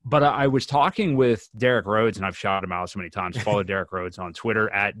 But I was talking with Derek Rhodes, and I've shouted him out so many times. Follow Derek Rhodes on Twitter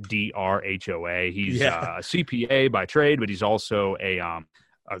at DRHOA. He's a CPA by trade, but he's also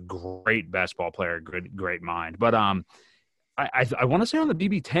a great best ball player, great mind. But I want to say on the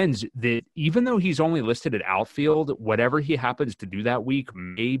BB10s that even though he's only listed at outfield, whatever he happens to do that week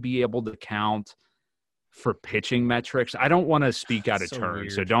may be able to count for pitching metrics. I don't want to speak out of turn,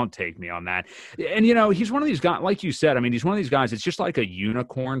 so don't take me on that. And, you know, he's one of these guys, like you said, I mean, he's one of these guys, it's just like a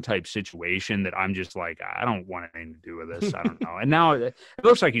unicorn type situation that I'm just like, I don't want anything to do with this. I don't know. And now it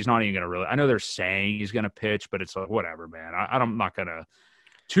looks like he's not even going to really, I know they're saying he's going to pitch, but it's like, whatever, man. I'm not going to,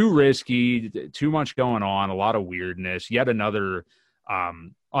 too risky, too much going on, a lot of weirdness, yet another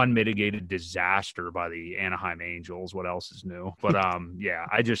unmitigated disaster by the Anaheim Angels. What else is new? But I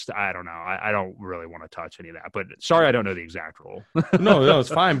don't know. I don't really want to touch any of that. But sorry, I don't know the exact rule. No, it's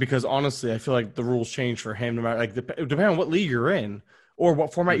fine, because honestly, I feel like the rules change for him no matter, like, depending on what league you're in or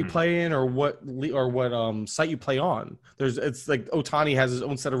what format you play in or what site you play on. It's like Ohtani has his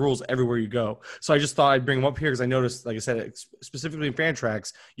own set of rules everywhere you go. So I just thought I'd bring him up here because I noticed, like I said, specifically in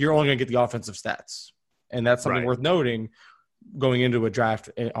Fantrax, you're only going to get the offensive stats, and that's something worth noting going into a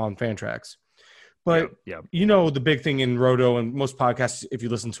draft on Fantrax. But, you know, the big thing in Roto and most podcasts, if you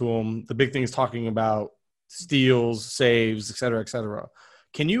listen to them, the big thing is talking about steals, saves, et cetera, et cetera.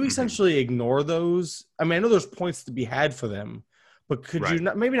 Can you essentially ignore those? I mean, I know there's points to be had for them, but could you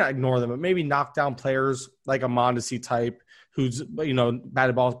maybe not ignore them, but maybe knock down players like a Mondesi type who's, you know,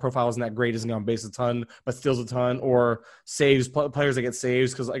 batted ball profile isn't that great, isn't on base a ton, but steals a ton, or saves players that get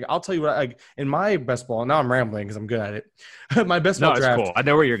saves. Because, like, I'll tell you what, like, in my best ball, now I'm rambling because I'm good at it. My best ball draft. Cool. I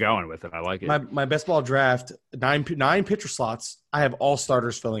know where you're going with it. I like it. My best ball draft, nine pitcher slots. I have all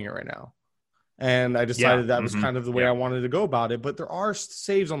starters filling it right now. And I decided that was kind of the way I wanted to go about it. But there are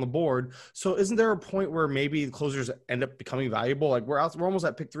saves on the board. So isn't there a point where maybe the closers end up becoming valuable? Like, we're almost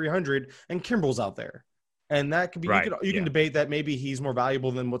at pick 300 and Kimbrel's out there. And that could be, you can debate that maybe he's more valuable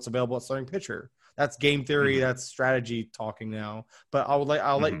than what's available at starting pitcher. That's game theory. That's strategy talking now. But I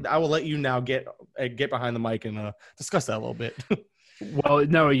will let you now get behind the mic and discuss that a little bit. Well,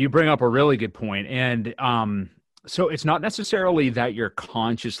 no, you bring up a really good point. And so it's not necessarily that you're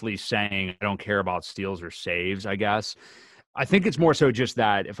consciously saying, I don't care about steals or saves, I guess. I think it's more so just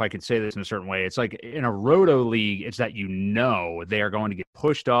that, if I could say this in a certain way, it's like in a Roto league, it's that, you know, they are going to get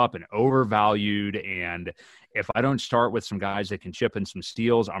pushed up and overvalued. And if I don't start with some guys that can chip in some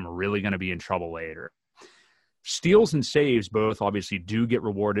steals, I'm really going to be in trouble later. steals and saves both obviously do get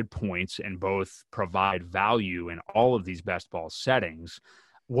rewarded points and both provide value in all of these best ball settings.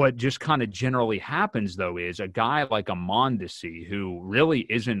 What just kind of generally happens, though, is a guy like a Mondesi, who really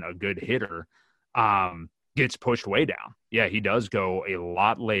isn't a good hitter, gets pushed way down. Yeah, he does go a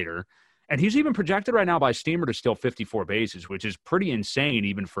lot later. And he's even projected right now by Steamer to steal 54 bases, which is pretty insane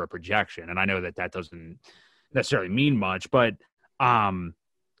even for a projection. And I know that that doesn't necessarily mean much, but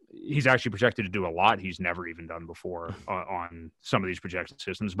he's actually projected to do a lot he's never even done before on some of these projection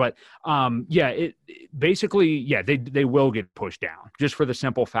systems. But they will get pushed down just for the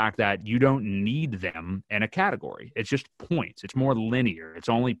simple fact that you don't need them in a category. It's just points. It's more linear. It's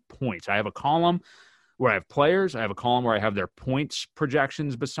only points. I have a column where I have players. I have a column where I have their points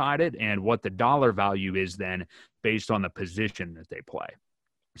projections beside it and what the dollar value is then based on the position that they play.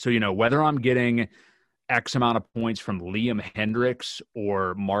 So, whether I'm getting X amount of points from Liam Hendriks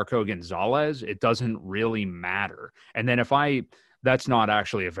or Marco Gonzalez, it doesn't really matter. And then that's not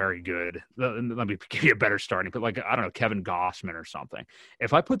actually a very good, let me give you a better starting, but like, I don't know, Kevin Gossman or something.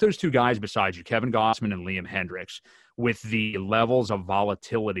 If I put those two guys beside you, Kevin Gossman and Liam Hendriks, with the levels of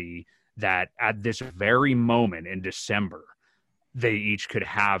volatility that at this very moment in December, they each could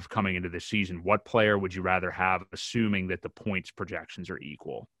have coming into the season, what player would you rather have, assuming that the points projections are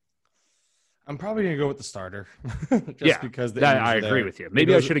equal? I'm probably going to go with the starter. Because I agree with you.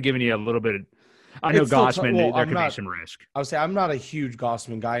 Maybe I should have given you a little bit. I know Gossman, there could be some risk. I would say I'm not a huge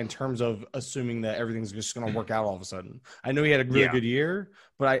Gossman guy in terms of assuming that everything's just going to work out all of a sudden. I know he had a really good year,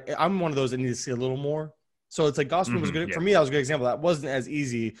 but I'm one of those that need to see a little more. So it's like Gossman was good. Yeah. For me, that was a good example. That wasn't as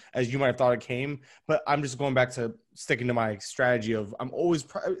easy as you might have thought it came, but I'm just going back to sticking to my strategy of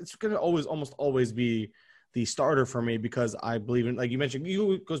it's going to almost always be the starter for me because I believe in, like you mentioned,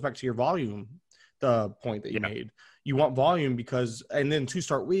 it goes back to your volume, the point that you made. You want volume and then 2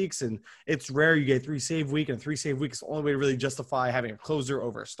 start weeks, and it's rare you get a 3 save week, and a 3 save week is the only way to really justify having a closer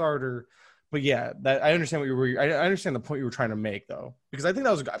over a starter. But yeah, that I understand I understand the point you were trying to make though, because I think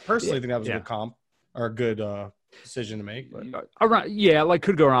that was I personally think that was a good comp. Or a good decision to make. But.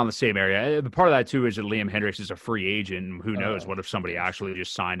 Could go around the same area. Part of that, too, is that Liam Hendriks is a free agent. And who knows what if somebody actually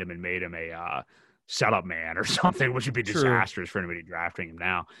just signed him and made him a setup man or something, which would be disastrous for anybody drafting him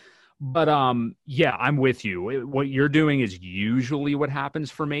now. But, I'm with you. What you're doing is usually what happens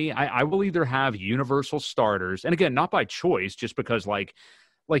for me. I will either have universal starters, and again, not by choice, just because, like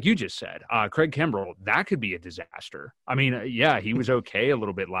you just said, Craig Kimbrell, that could be a disaster. I mean, he was okay a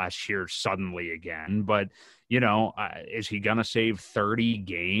little bit last year suddenly again, but, is he going to save 30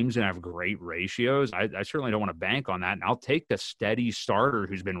 games and have great ratios? I certainly don't want to bank on that, and I'll take the steady starter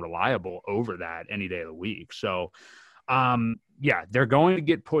who's been reliable over that any day of the week. So, they're going to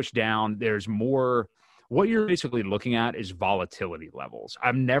get pushed down. There's more – what you're basically looking at is volatility levels.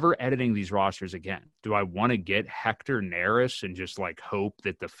 I'm never editing these rosters again. Do I want to get Hector Neris and just hope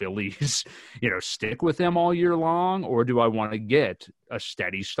that the Phillies, stick with them all year long? Or do I want to get a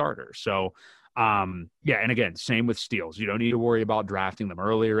steady starter? So, and again, same with steals. You don't need to worry about drafting them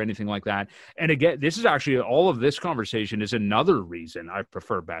early or anything like that. And again, this is actually all of this conversation is another reason I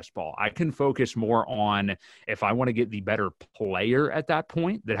prefer best ball. I can focus more on if I want to get the better player at that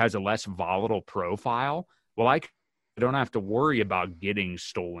point that has a less volatile profile. Well, I don't have to worry about getting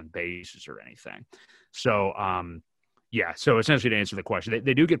stolen bases or anything. So, so essentially to answer the question,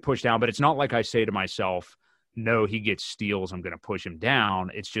 they do get pushed down, but it's not like I say to myself, no, he gets steals, I'm going to push him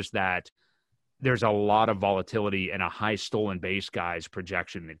down. It's just that there's a lot of volatility and a high stolen base guy's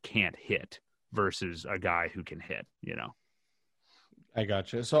projection that can't hit versus a guy who can hit, I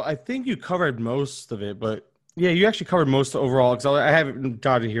got you. So I think you covered most of it, but you actually covered most of overall, because I haven't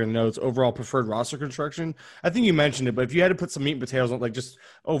got it here in the notes, overall preferred roster construction. I think you mentioned it, but if you had to put some meat and potatoes on, just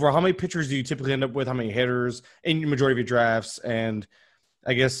overall, how many pitchers do you typically end up with? How many hitters in the majority of your drafts? And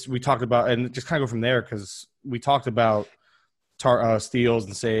I guess we talked about, and just kind of go from there, because we talked about steals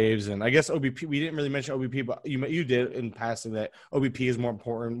and saves, and I guess OBP. We didn't really mention OBP, but you did in passing that OBP is more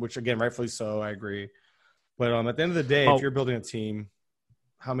important, which again, rightfully so. I agree. But at the end of the day, if you're building a team,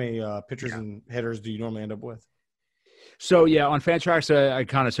 how many pitchers and hitters do you normally end up with? So on Fantrax, I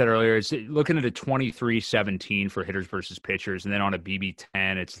kind of said earlier, it's looking at a 23-17 for hitters versus pitchers, and then on a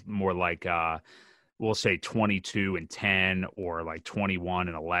BB10, it's more like we'll say 22-10 or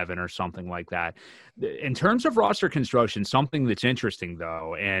 21-11 or something like that. In terms of roster construction, something that's interesting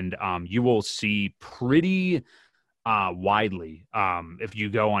though, and you will see pretty widely if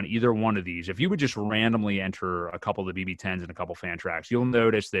you go on either one of these. If you would just randomly enter a couple of the BB10s and a couple Fantrax, you'll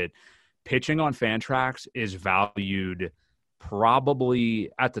notice that pitching on Fantrax is valued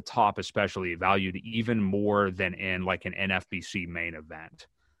probably at the top, especially valued even more than in an NFBC main event.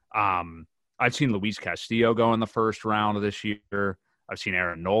 I've seen Luis Castillo go in the first round of this year. I've seen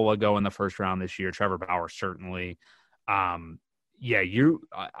Aaron Nola go in the first round this year. Trevor Bauer, certainly. Yeah,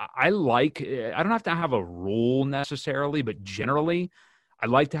 I like, I don't have to have a rule necessarily, but generally I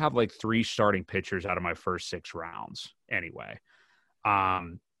like to have like 3 starting pitchers out of my first 6 rounds anyway.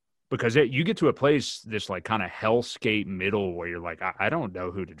 Because you get to a place, this like kind of hellscape middle where you're like, I don't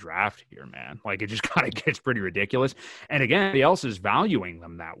know who to draft here, man. Like it just kind of gets pretty ridiculous. And again, everybody else is valuing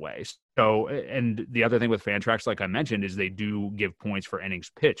them that way. So, and the other thing with Fantrax, like I mentioned, is they do give points for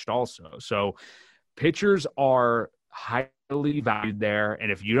innings pitched also. So pitchers are highly valued there. And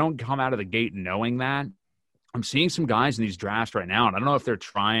if you don't come out of the gate knowing that, I'm seeing some guys in these drafts right now, and I don't know if they're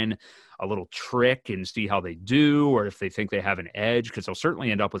trying a little trick and see how they do, or if they think they have an edge, because they'll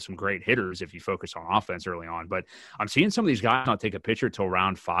certainly end up with some great hitters if you focus on offense early on. But I'm seeing some of these guys not take a pitcher till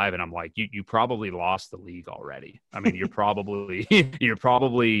round 5, and I'm like, you probably lost the league already. I mean, you're probably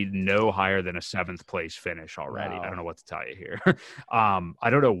no higher than a 7th place finish already. Wow. I don't know what to tell you here. I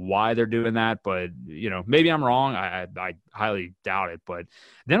don't know why they're doing that, but maybe I'm wrong. I highly doubt it. But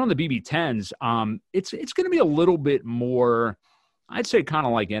then on the BB10s, it's going to be a little bit more, I'd say kind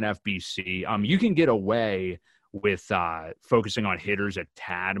of like NFBC. You can get away with focusing on hitters a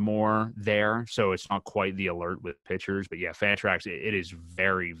tad more there, so it's not quite the alert with pitchers. But yeah, Fantrax, it is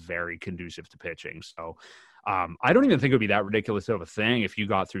very, very conducive to pitching. So I don't even think it would be that ridiculous of a thing if you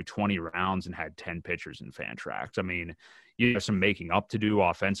got through 20 rounds and had 10 pitchers in Fantrax. I mean, you have some making up to do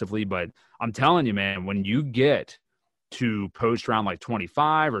offensively, but I'm telling you, man, when you get to post round like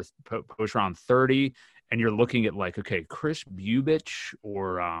 25 or post round 30, and you're looking at like, okay, Chris Bubich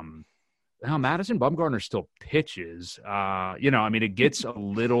or Madison Bumgarner still pitches. I mean, it gets a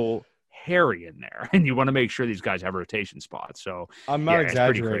little hairy in there, and you want to make sure these guys have rotation spots. So I'm not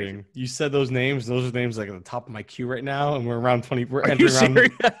exaggerating. You said those names. Those are names like at the top of my queue right now, and we're around 20. We're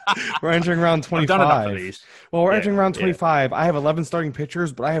entering round 25. Well, we're entering round 25. Yeah. I have 11 starting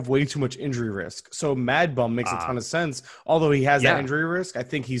pitchers, but I have way too much injury risk. So Mad Bum makes a ton of sense. Although he has that injury risk, I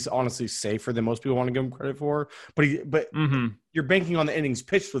think he's honestly safer than most people want to give him credit for. But you're banking on the innings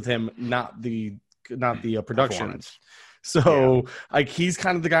pitched with him, not the production. So, like, he's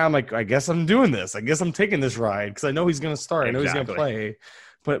kind of the guy I'm like, I guess I'm doing this. I guess I'm taking this ride because I know he's going to start. Exactly. I know he's going to play.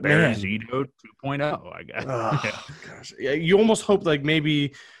 But, Zito 2.0, I guess. Gosh. Yeah, you almost hope, like,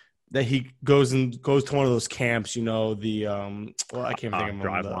 maybe that he goes to one of those camps, I can't think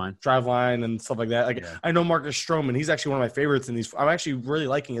of Drive Line and stuff like that. Like, I know Marcus Stroman. He's actually one of my favorites in these. I'm actually really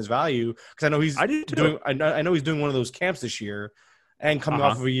liking his value because I know he's I know he's doing one of those camps this year and coming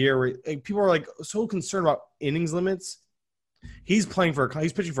off of a year where people are, like, so concerned about innings limits. He's pitching for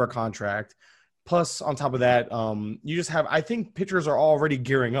a contract. Plus, on top of that, you just have – I think pitchers are already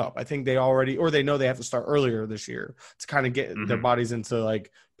gearing up. I think they know they have to start earlier this year to kind of get their bodies into,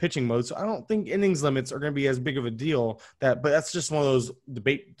 like, pitching mode. So I don't think innings limits are going to be as big of a deal. But that's just one of those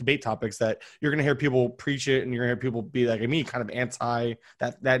debate topics that you're going to hear people preach it, and you're going to hear people be like me, kind of anti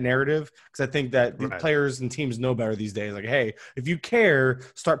that narrative, because I think that the players and teams know better these days. Like, hey, if you care,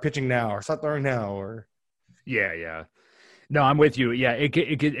 start pitching now or start throwing now. Or yeah. No, I'm with you. Yeah,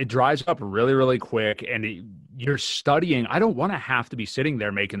 it dries up really, really quick, and you're studying. I don't want to have to be sitting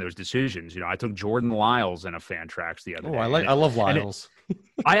there making those decisions. I took Jordan Lyles in a Fantrax the other day. I love Lyles.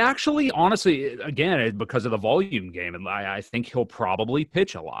 I actually, honestly, again, because of the volume game, and I think he'll probably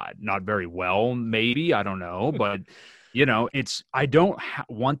pitch a lot. Not very well, maybe. I don't know, but I don't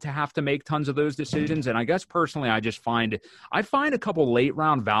want to have to make tons of those decisions. And I guess personally, I find a couple late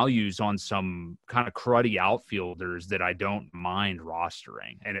round values on some kind of cruddy outfielders that I don't mind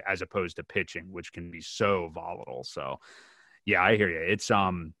rostering, and as opposed to pitching, which can be so volatile. So yeah, I hear you. It's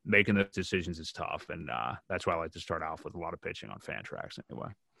making those decisions is tough. And that's why I like to start off with a lot of pitching on Fantrax anyway.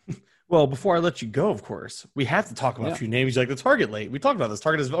 Well, before I let you go, of course, we have to talk about a few names like the target late. We talked about this.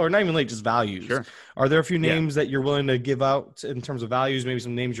 Target is, or not even late, just values. Sure. Are there a few names that you're willing to give out in terms of values? Maybe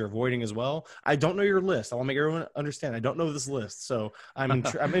some names you're avoiding as well. I don't know your list. I want to make everyone understand. I don't know this list, so I'm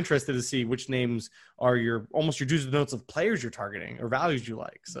interested to see which names are your do's and don'ts of players you're targeting or values you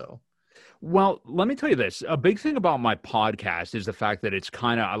like. So. Well, let me tell you this. A big thing about my podcast is the fact that it's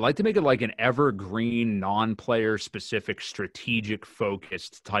I like to make it like an evergreen, non-player specific, strategic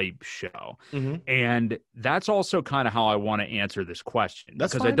focused type show. Mm-hmm. And that's also kind of how I want to answer this question.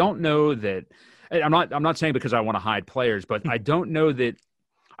 That's because fine. I don't know that I'm not saying because I want to hide players, but I don't know that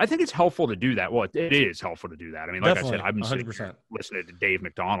I think it's helpful to do that. Well, it is helpful to do that. I mean, like Definitely, I said, I've been 100%. Listening to Dave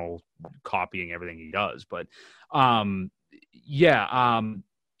McDonald copying everything he does. But I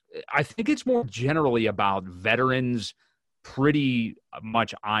think it's more generally about veterans pretty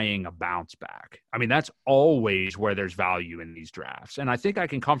much eyeing a bounce back. I mean, that's always where there's value in these drafts. And I think I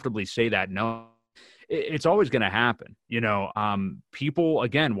can comfortably say that no, it's always going to happen. People,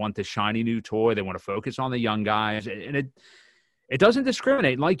 again, want the shiny new toy. They want to focus on the young guys. And it doesn't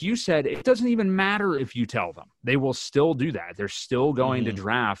discriminate. Like you said, it doesn't even matter if you tell them. They will still do that. They're still going to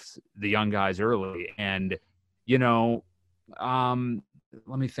draft the young guys early. And,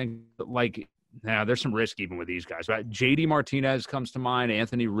 let me think, now there's some risk even with these guys. But JD Martinez comes to mind.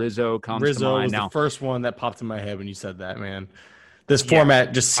 Anthony Rizzo comes to mind. Rizzo was the first one that popped in my head when you said that, man. This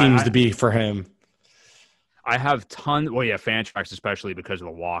format just seems to be for him. I have tons. Well, yeah, Fantrax, especially because of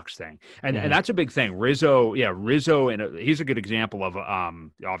the walks thing. And that's a big thing. Rizzo, and he's a good example of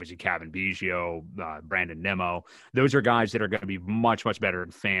obviously Kevin Biggio, Brandon Nimmo. Those are guys that are going to be much, much better in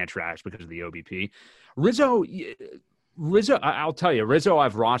Fantrax because of the OBP. Rizzo, I'll tell you, Rizzo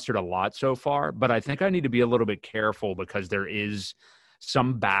I've rostered a lot so far, but I think I need to be a little bit careful because there is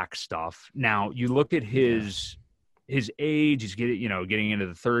some back stuff. Now, you look at his age, he's getting into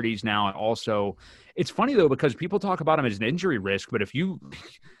the 30s now. And also, it's funny, though, because people talk about him as an injury risk, but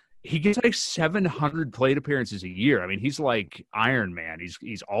he gets like 700 plate appearances a year. I mean, he's like Iron Man.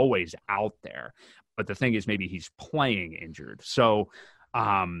 He's always out there. But the thing is, maybe he's playing injured. So,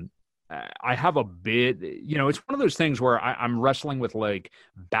 I have a bit, it's one of those things where I'm wrestling with like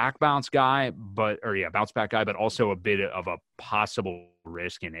bounce back guy, but also a bit of a possible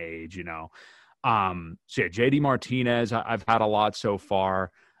risk in age, So yeah, JD Martinez, I've had a lot so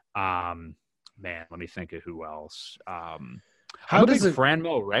far. Man, let me think of who else. I'm a big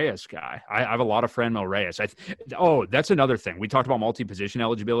Franmil Reyes guy. I have a lot of Franmil Reyes. That's another thing. We talked about multi-position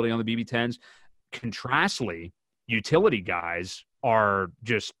eligibility on the BB10s. Contrastly, utility guys are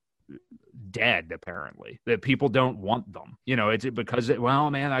just dead, apparently, that people don't want them. It's because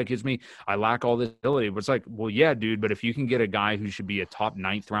I lack all this ability. But it's like, well, yeah, dude, but if you can get a guy who should be a top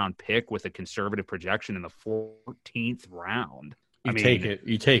 9th round pick with a conservative projection in the 14th round, you take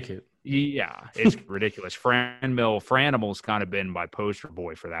it. Yeah, it's ridiculous. Franimal's kind of been my poster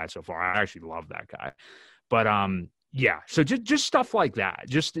boy for that so far. I actually love that guy. But yeah, so just stuff like that.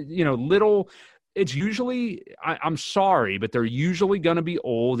 Just little. It's usually, I'm sorry, but they're usually going to be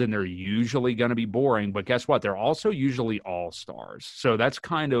old and they're usually going to be boring. But guess what? They're also usually all-stars. So that's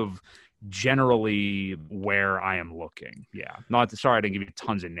kind of generally where I am looking. Yeah. Sorry I didn't give you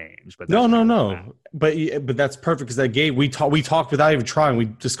tons of names. But no. But that's perfect because that game, we talked without even trying. We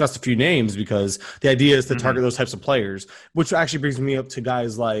discussed a few names because the idea is to target those types of players, which actually brings me up to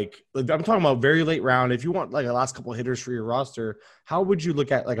guys like I'm talking about very late round. If you want like a last couple of hitters for your roster, how would you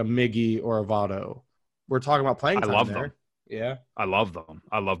look at like a Miggy or a Votto? We're talking about playing time. I love them. Yeah. I love them.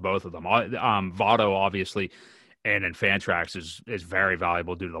 I love both of them. Votto, obviously, and in Fantrax is very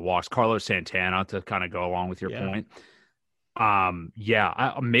valuable due to the walks. Carlos Santana, to kind of go along with your point.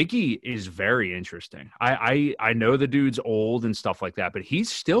 Miggy is very interesting. I know the dude's old and stuff like that, but he's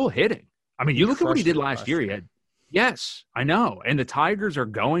still hitting. I mean, you look at what he did last year. Yes, I know. And the Tigers are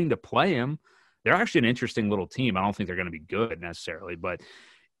going to play him. They're actually an interesting little team. I don't think they're going to be good necessarily, but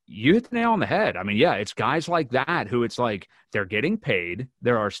you hit the nail on the head. I mean, yeah, it's guys like that who it's like they're getting paid.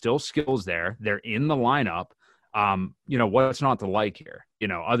 There are still skills there. They're in the lineup. What's not to like here,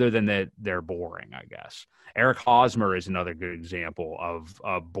 other than that they're boring, I guess. Eric Hosmer is another good example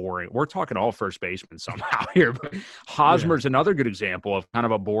of boring. We're talking all first basemen somehow here, but Hosmer's another good example of kind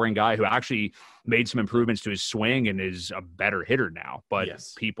of a boring guy who actually made some improvements to his swing and is a better hitter now, but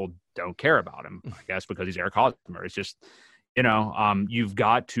people don't care about him, I guess, because he's Eric Hosmer. It's just, you've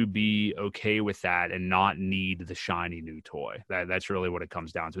got to be okay with that and not need the shiny new toy. That's really what it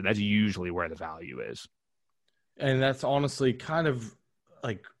comes down to. That's usually where the value is. And that's honestly kind of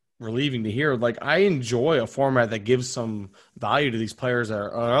like relieving to hear. Like, I enjoy a format that gives some value to these players that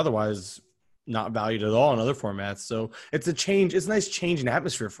are otherwise not valued at all in other formats. So it's a change. It's a nice change in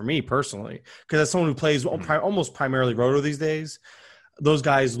atmosphere for me personally, because as someone who plays almost primarily roto these days, those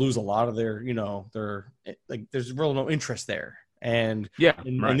guys lose a lot of their, their like there's real no interest there. And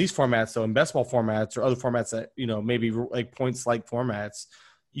in these formats, so in best ball formats or other formats that, maybe like points like formats,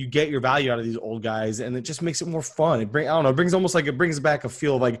 you get your value out of these old guys, and it just makes it more fun. It brings back a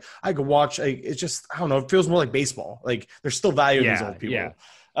feel of like I could watch. It's just, I don't know. It feels more like baseball. Like there's still value in these old people. Yeah.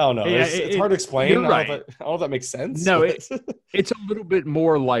 I don't know. It's hard to explain. You're right. I don't know if that makes sense. No, it's a little bit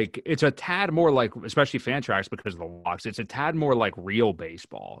more like, it's a tad more like, especially Fantrax because of the walks, it's a tad more like real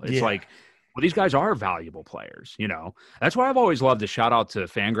baseball. It's like, well, these guys are valuable players, That's why I've always loved to shout out to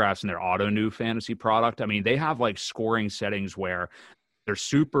Fangraphs and their auto new fantasy product. I mean, they have like scoring settings where they're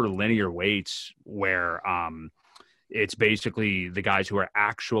super linear weights where, it's basically the guys who are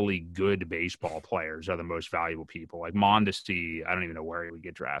actually good baseball players are the most valuable people. Like Mondesi, I don't even know where he would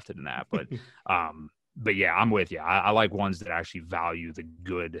get drafted in that, but yeah, I'm with you. I like ones that actually value the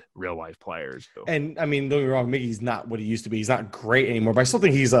good real life players. And I mean, don't get me wrong, Miggy's not what he used to be. He's not great anymore, but I still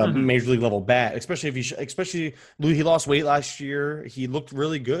think he's a major league level bat. Especially if he lost weight last year. He looked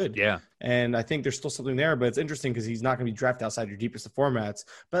really good. Yeah. And I think there's still something there, but it's interesting because he's not going to be drafted outside your deepest of formats.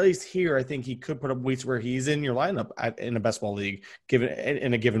 But at least here, I think he could put up weeks where he's in your lineup in a best ball league, given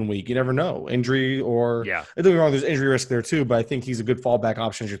in a given week. You never know, injury or yeah. Don't get me wrong, there's injury risk there too. But I think he's a good fallback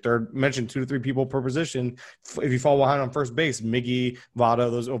option as your third. Mentioned 2 to 3 people per position. If you fall behind on first base, Miggy,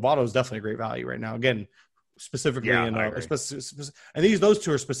 Votto, Votto is definitely a great value right now. Again, specifically and those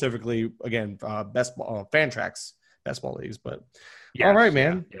two are specifically again best ball Fantrax best ball leagues. But all right,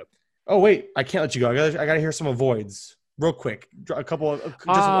 man. Yeah, yep. Oh wait, I can't let you go. I gotta hear some avoids real quick. A couple of just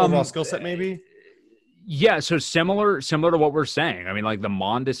an overall skill set, maybe. Yeah, so similar to what we're saying. I mean, like the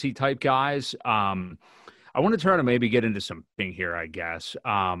Mondesi type guys. I want to try to maybe get into something here, I guess.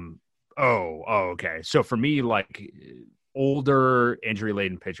 Okay. So for me, like older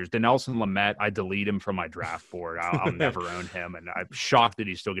injury-laden pitchers, Dinelson Lamet, I delete him from my draft board. I'll never own him, and I'm shocked that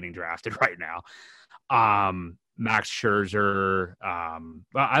he's still getting drafted right now. Max Scherzer,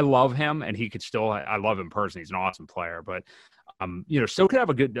 I love him, and he could still. I love him personally. He's an awesome player, but still could have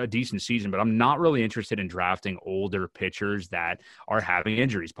a decent season. But I'm not really interested in drafting older pitchers that are having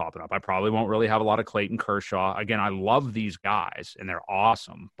injuries popping up. I probably won't really have a lot of Clayton Kershaw. Again, I love these guys, and they're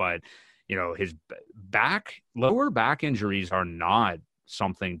awesome, but his lower back injuries are not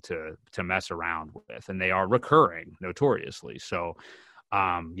something to mess around with, and they are recurring notoriously. So,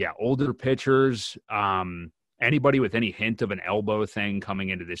 older pitchers. Anybody with any hint of an elbow thing coming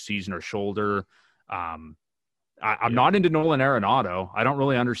into this season or shoulder. I'm not into Nolan Arenado. I don't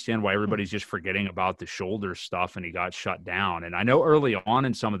really understand why everybody's just forgetting about the shoulder stuff and he got shut down. And I know early on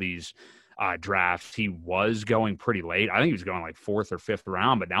in some of these drafts, he was going pretty late. I think he was going like 4th or 5th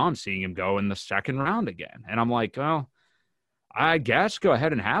round, but now I'm seeing him go in the 2nd round again. And I'm like, well, I guess go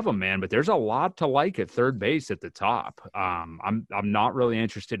ahead and have him, man. But there's a lot to like at third base at the top. I'm not really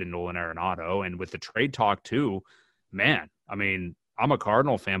interested in Nolan Arenado, and with the trade talk too, man. I mean, I'm a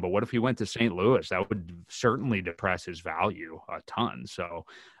Cardinal fan, but what if he went to St. Louis? That would certainly depress his value a ton. So,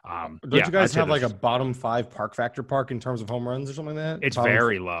 don't you guys have like a bottom 5 park factor in terms of home runs or something like that? It's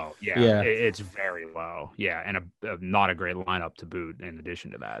very low. Yeah. It's very low. Yeah, and not a great lineup to boot. In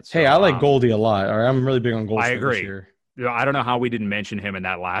addition to that, so, hey, I like Goldie a lot. All right, I'm really big on Goldie. I agree. This year. I don't know how we didn't mention him in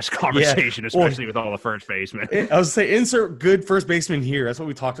that last conversation, especially with all the first basemen. I was saying, insert good first baseman here. That's what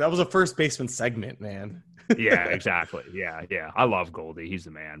we talked about. That was a first baseman segment, man. Yeah, exactly. Yeah. I love Goldie. He's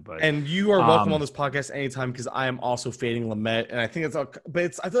the man. And you are welcome on this podcast anytime because I am also fading Lamet, and I think I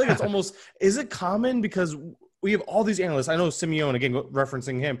feel like it's almost. Is it common because we have all these analysts? I know Simeone, again,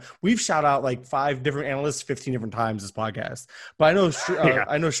 referencing him. We've shout out like 5 different analysts 15 different times this podcast. But I know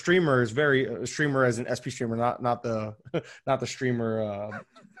I know Streamer is very streamer as an SP streamer, not the streamer.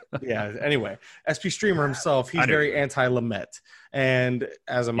 Anyway, SP Streamer himself, he's very anti-Lamet, and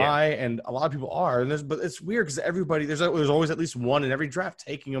as am I, and a lot of people are. But it's weird because everybody there's always at least one in every draft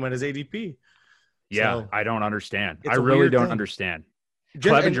taking him at his ADP. Yeah, so, I don't understand. I really don't understand.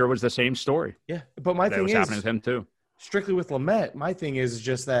 Clevenger was the same story. Yeah, but my thing is happening with him too. Strictly with Lamet, my thing is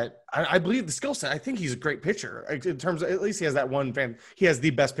just that I believe the skill set. I think he's a great pitcher in terms of at least he has that one fan. He has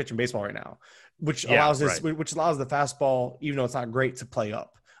the best pitch in baseball right now, which allows the fastball, even though it's not great, to play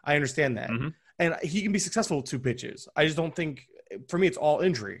up. I understand that, and he can be successful with 2 pitches. I just don't think for me it's all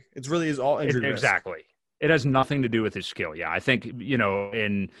injury. It really is all injury. Exactly. It has nothing to do with his skill. Yeah, I think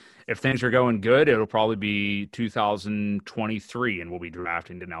if things are going good, it'll probably be 2023, and we'll be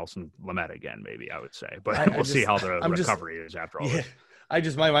drafting Dinelson Lamet again, maybe I would say. But we'll see how the recovery is after all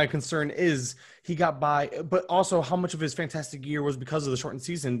this. My concern is he got by, but also how much of his fantastic year was because of the shortened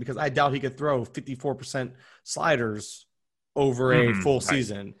season, because I doubt he could throw 54% sliders over a full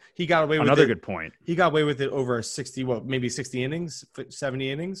season. He got away with another good point. He got away with it over 60 innings, 70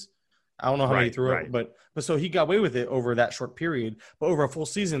 innings. I don't know how many he threw it, but so he got away with it over that short period. But over a full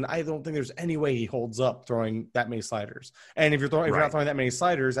season, I don't think there's any way he holds up throwing that many sliders. And if you're not throwing that many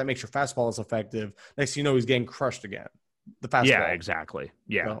sliders, that makes your fastball less effective. Next thing you know, he's getting crushed again. The fastball. Yeah, exactly.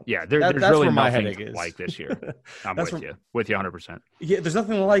 Yeah, so there's really nothing is. Like this year. I'm with you 100%. Yeah, there's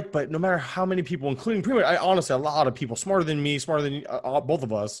nothing to like, but no matter how many people, including pretty much, honestly, a lot of people smarter than me, smarter than both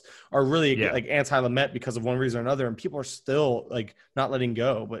of us, are really like anti-Lamet because of one reason or another, and people are still like not letting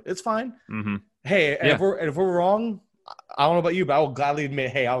go. But it's fine. Mm-hmm. Hey, if we're wrong, I don't know about you, but I will gladly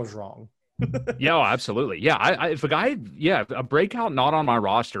admit, hey, I was wrong. Yeah, oh, absolutely. Yeah, if a breakout not on my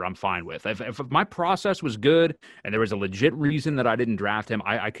roster, I'm fine with. If my process was good and there was a legit reason that I didn't draft him,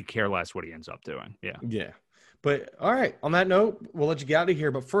 I could care less what he ends up doing. Yeah. Yeah. But all right, on that note, we'll let you get out of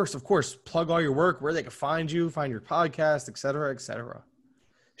here. But first, of course, plug all your work, where they can find you, find your podcast, et cetera, et cetera.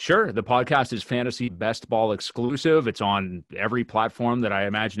 Sure. The podcast is Fantasy Best Ball exclusive. It's on every platform that I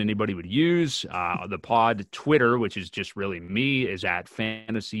imagine anybody would use. The pod Twitter, which is just really me, is at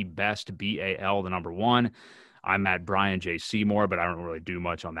Fantasy Best BAL, the number 1. I'm at Brian J. Seymour, but I don't really do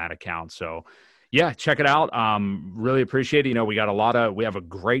much on that account. So yeah, check it out. Really appreciate it. You know, we have a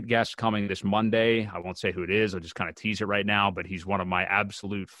great guest coming this Monday. I won't say who it is. I'll just kind of tease it right now, but he's one of my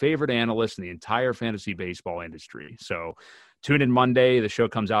absolute favorite analysts in the entire fantasy baseball industry. So tune in Monday. The show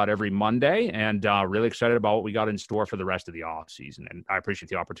comes out every Monday, and really excited about what we got in store for the rest of the off season. And I appreciate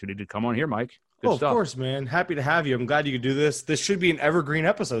the opportunity to come on here, Mike. Good stuff. Of course, man. Happy to have you. I'm glad you could do this. This should be an evergreen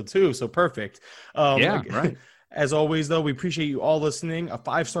episode too. So perfect. Right. As always, though, we appreciate you all listening. A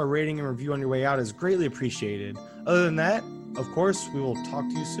 5-star rating and review on your way out is greatly appreciated. Other than that, of course, we will talk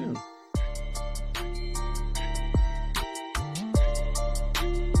to you soon.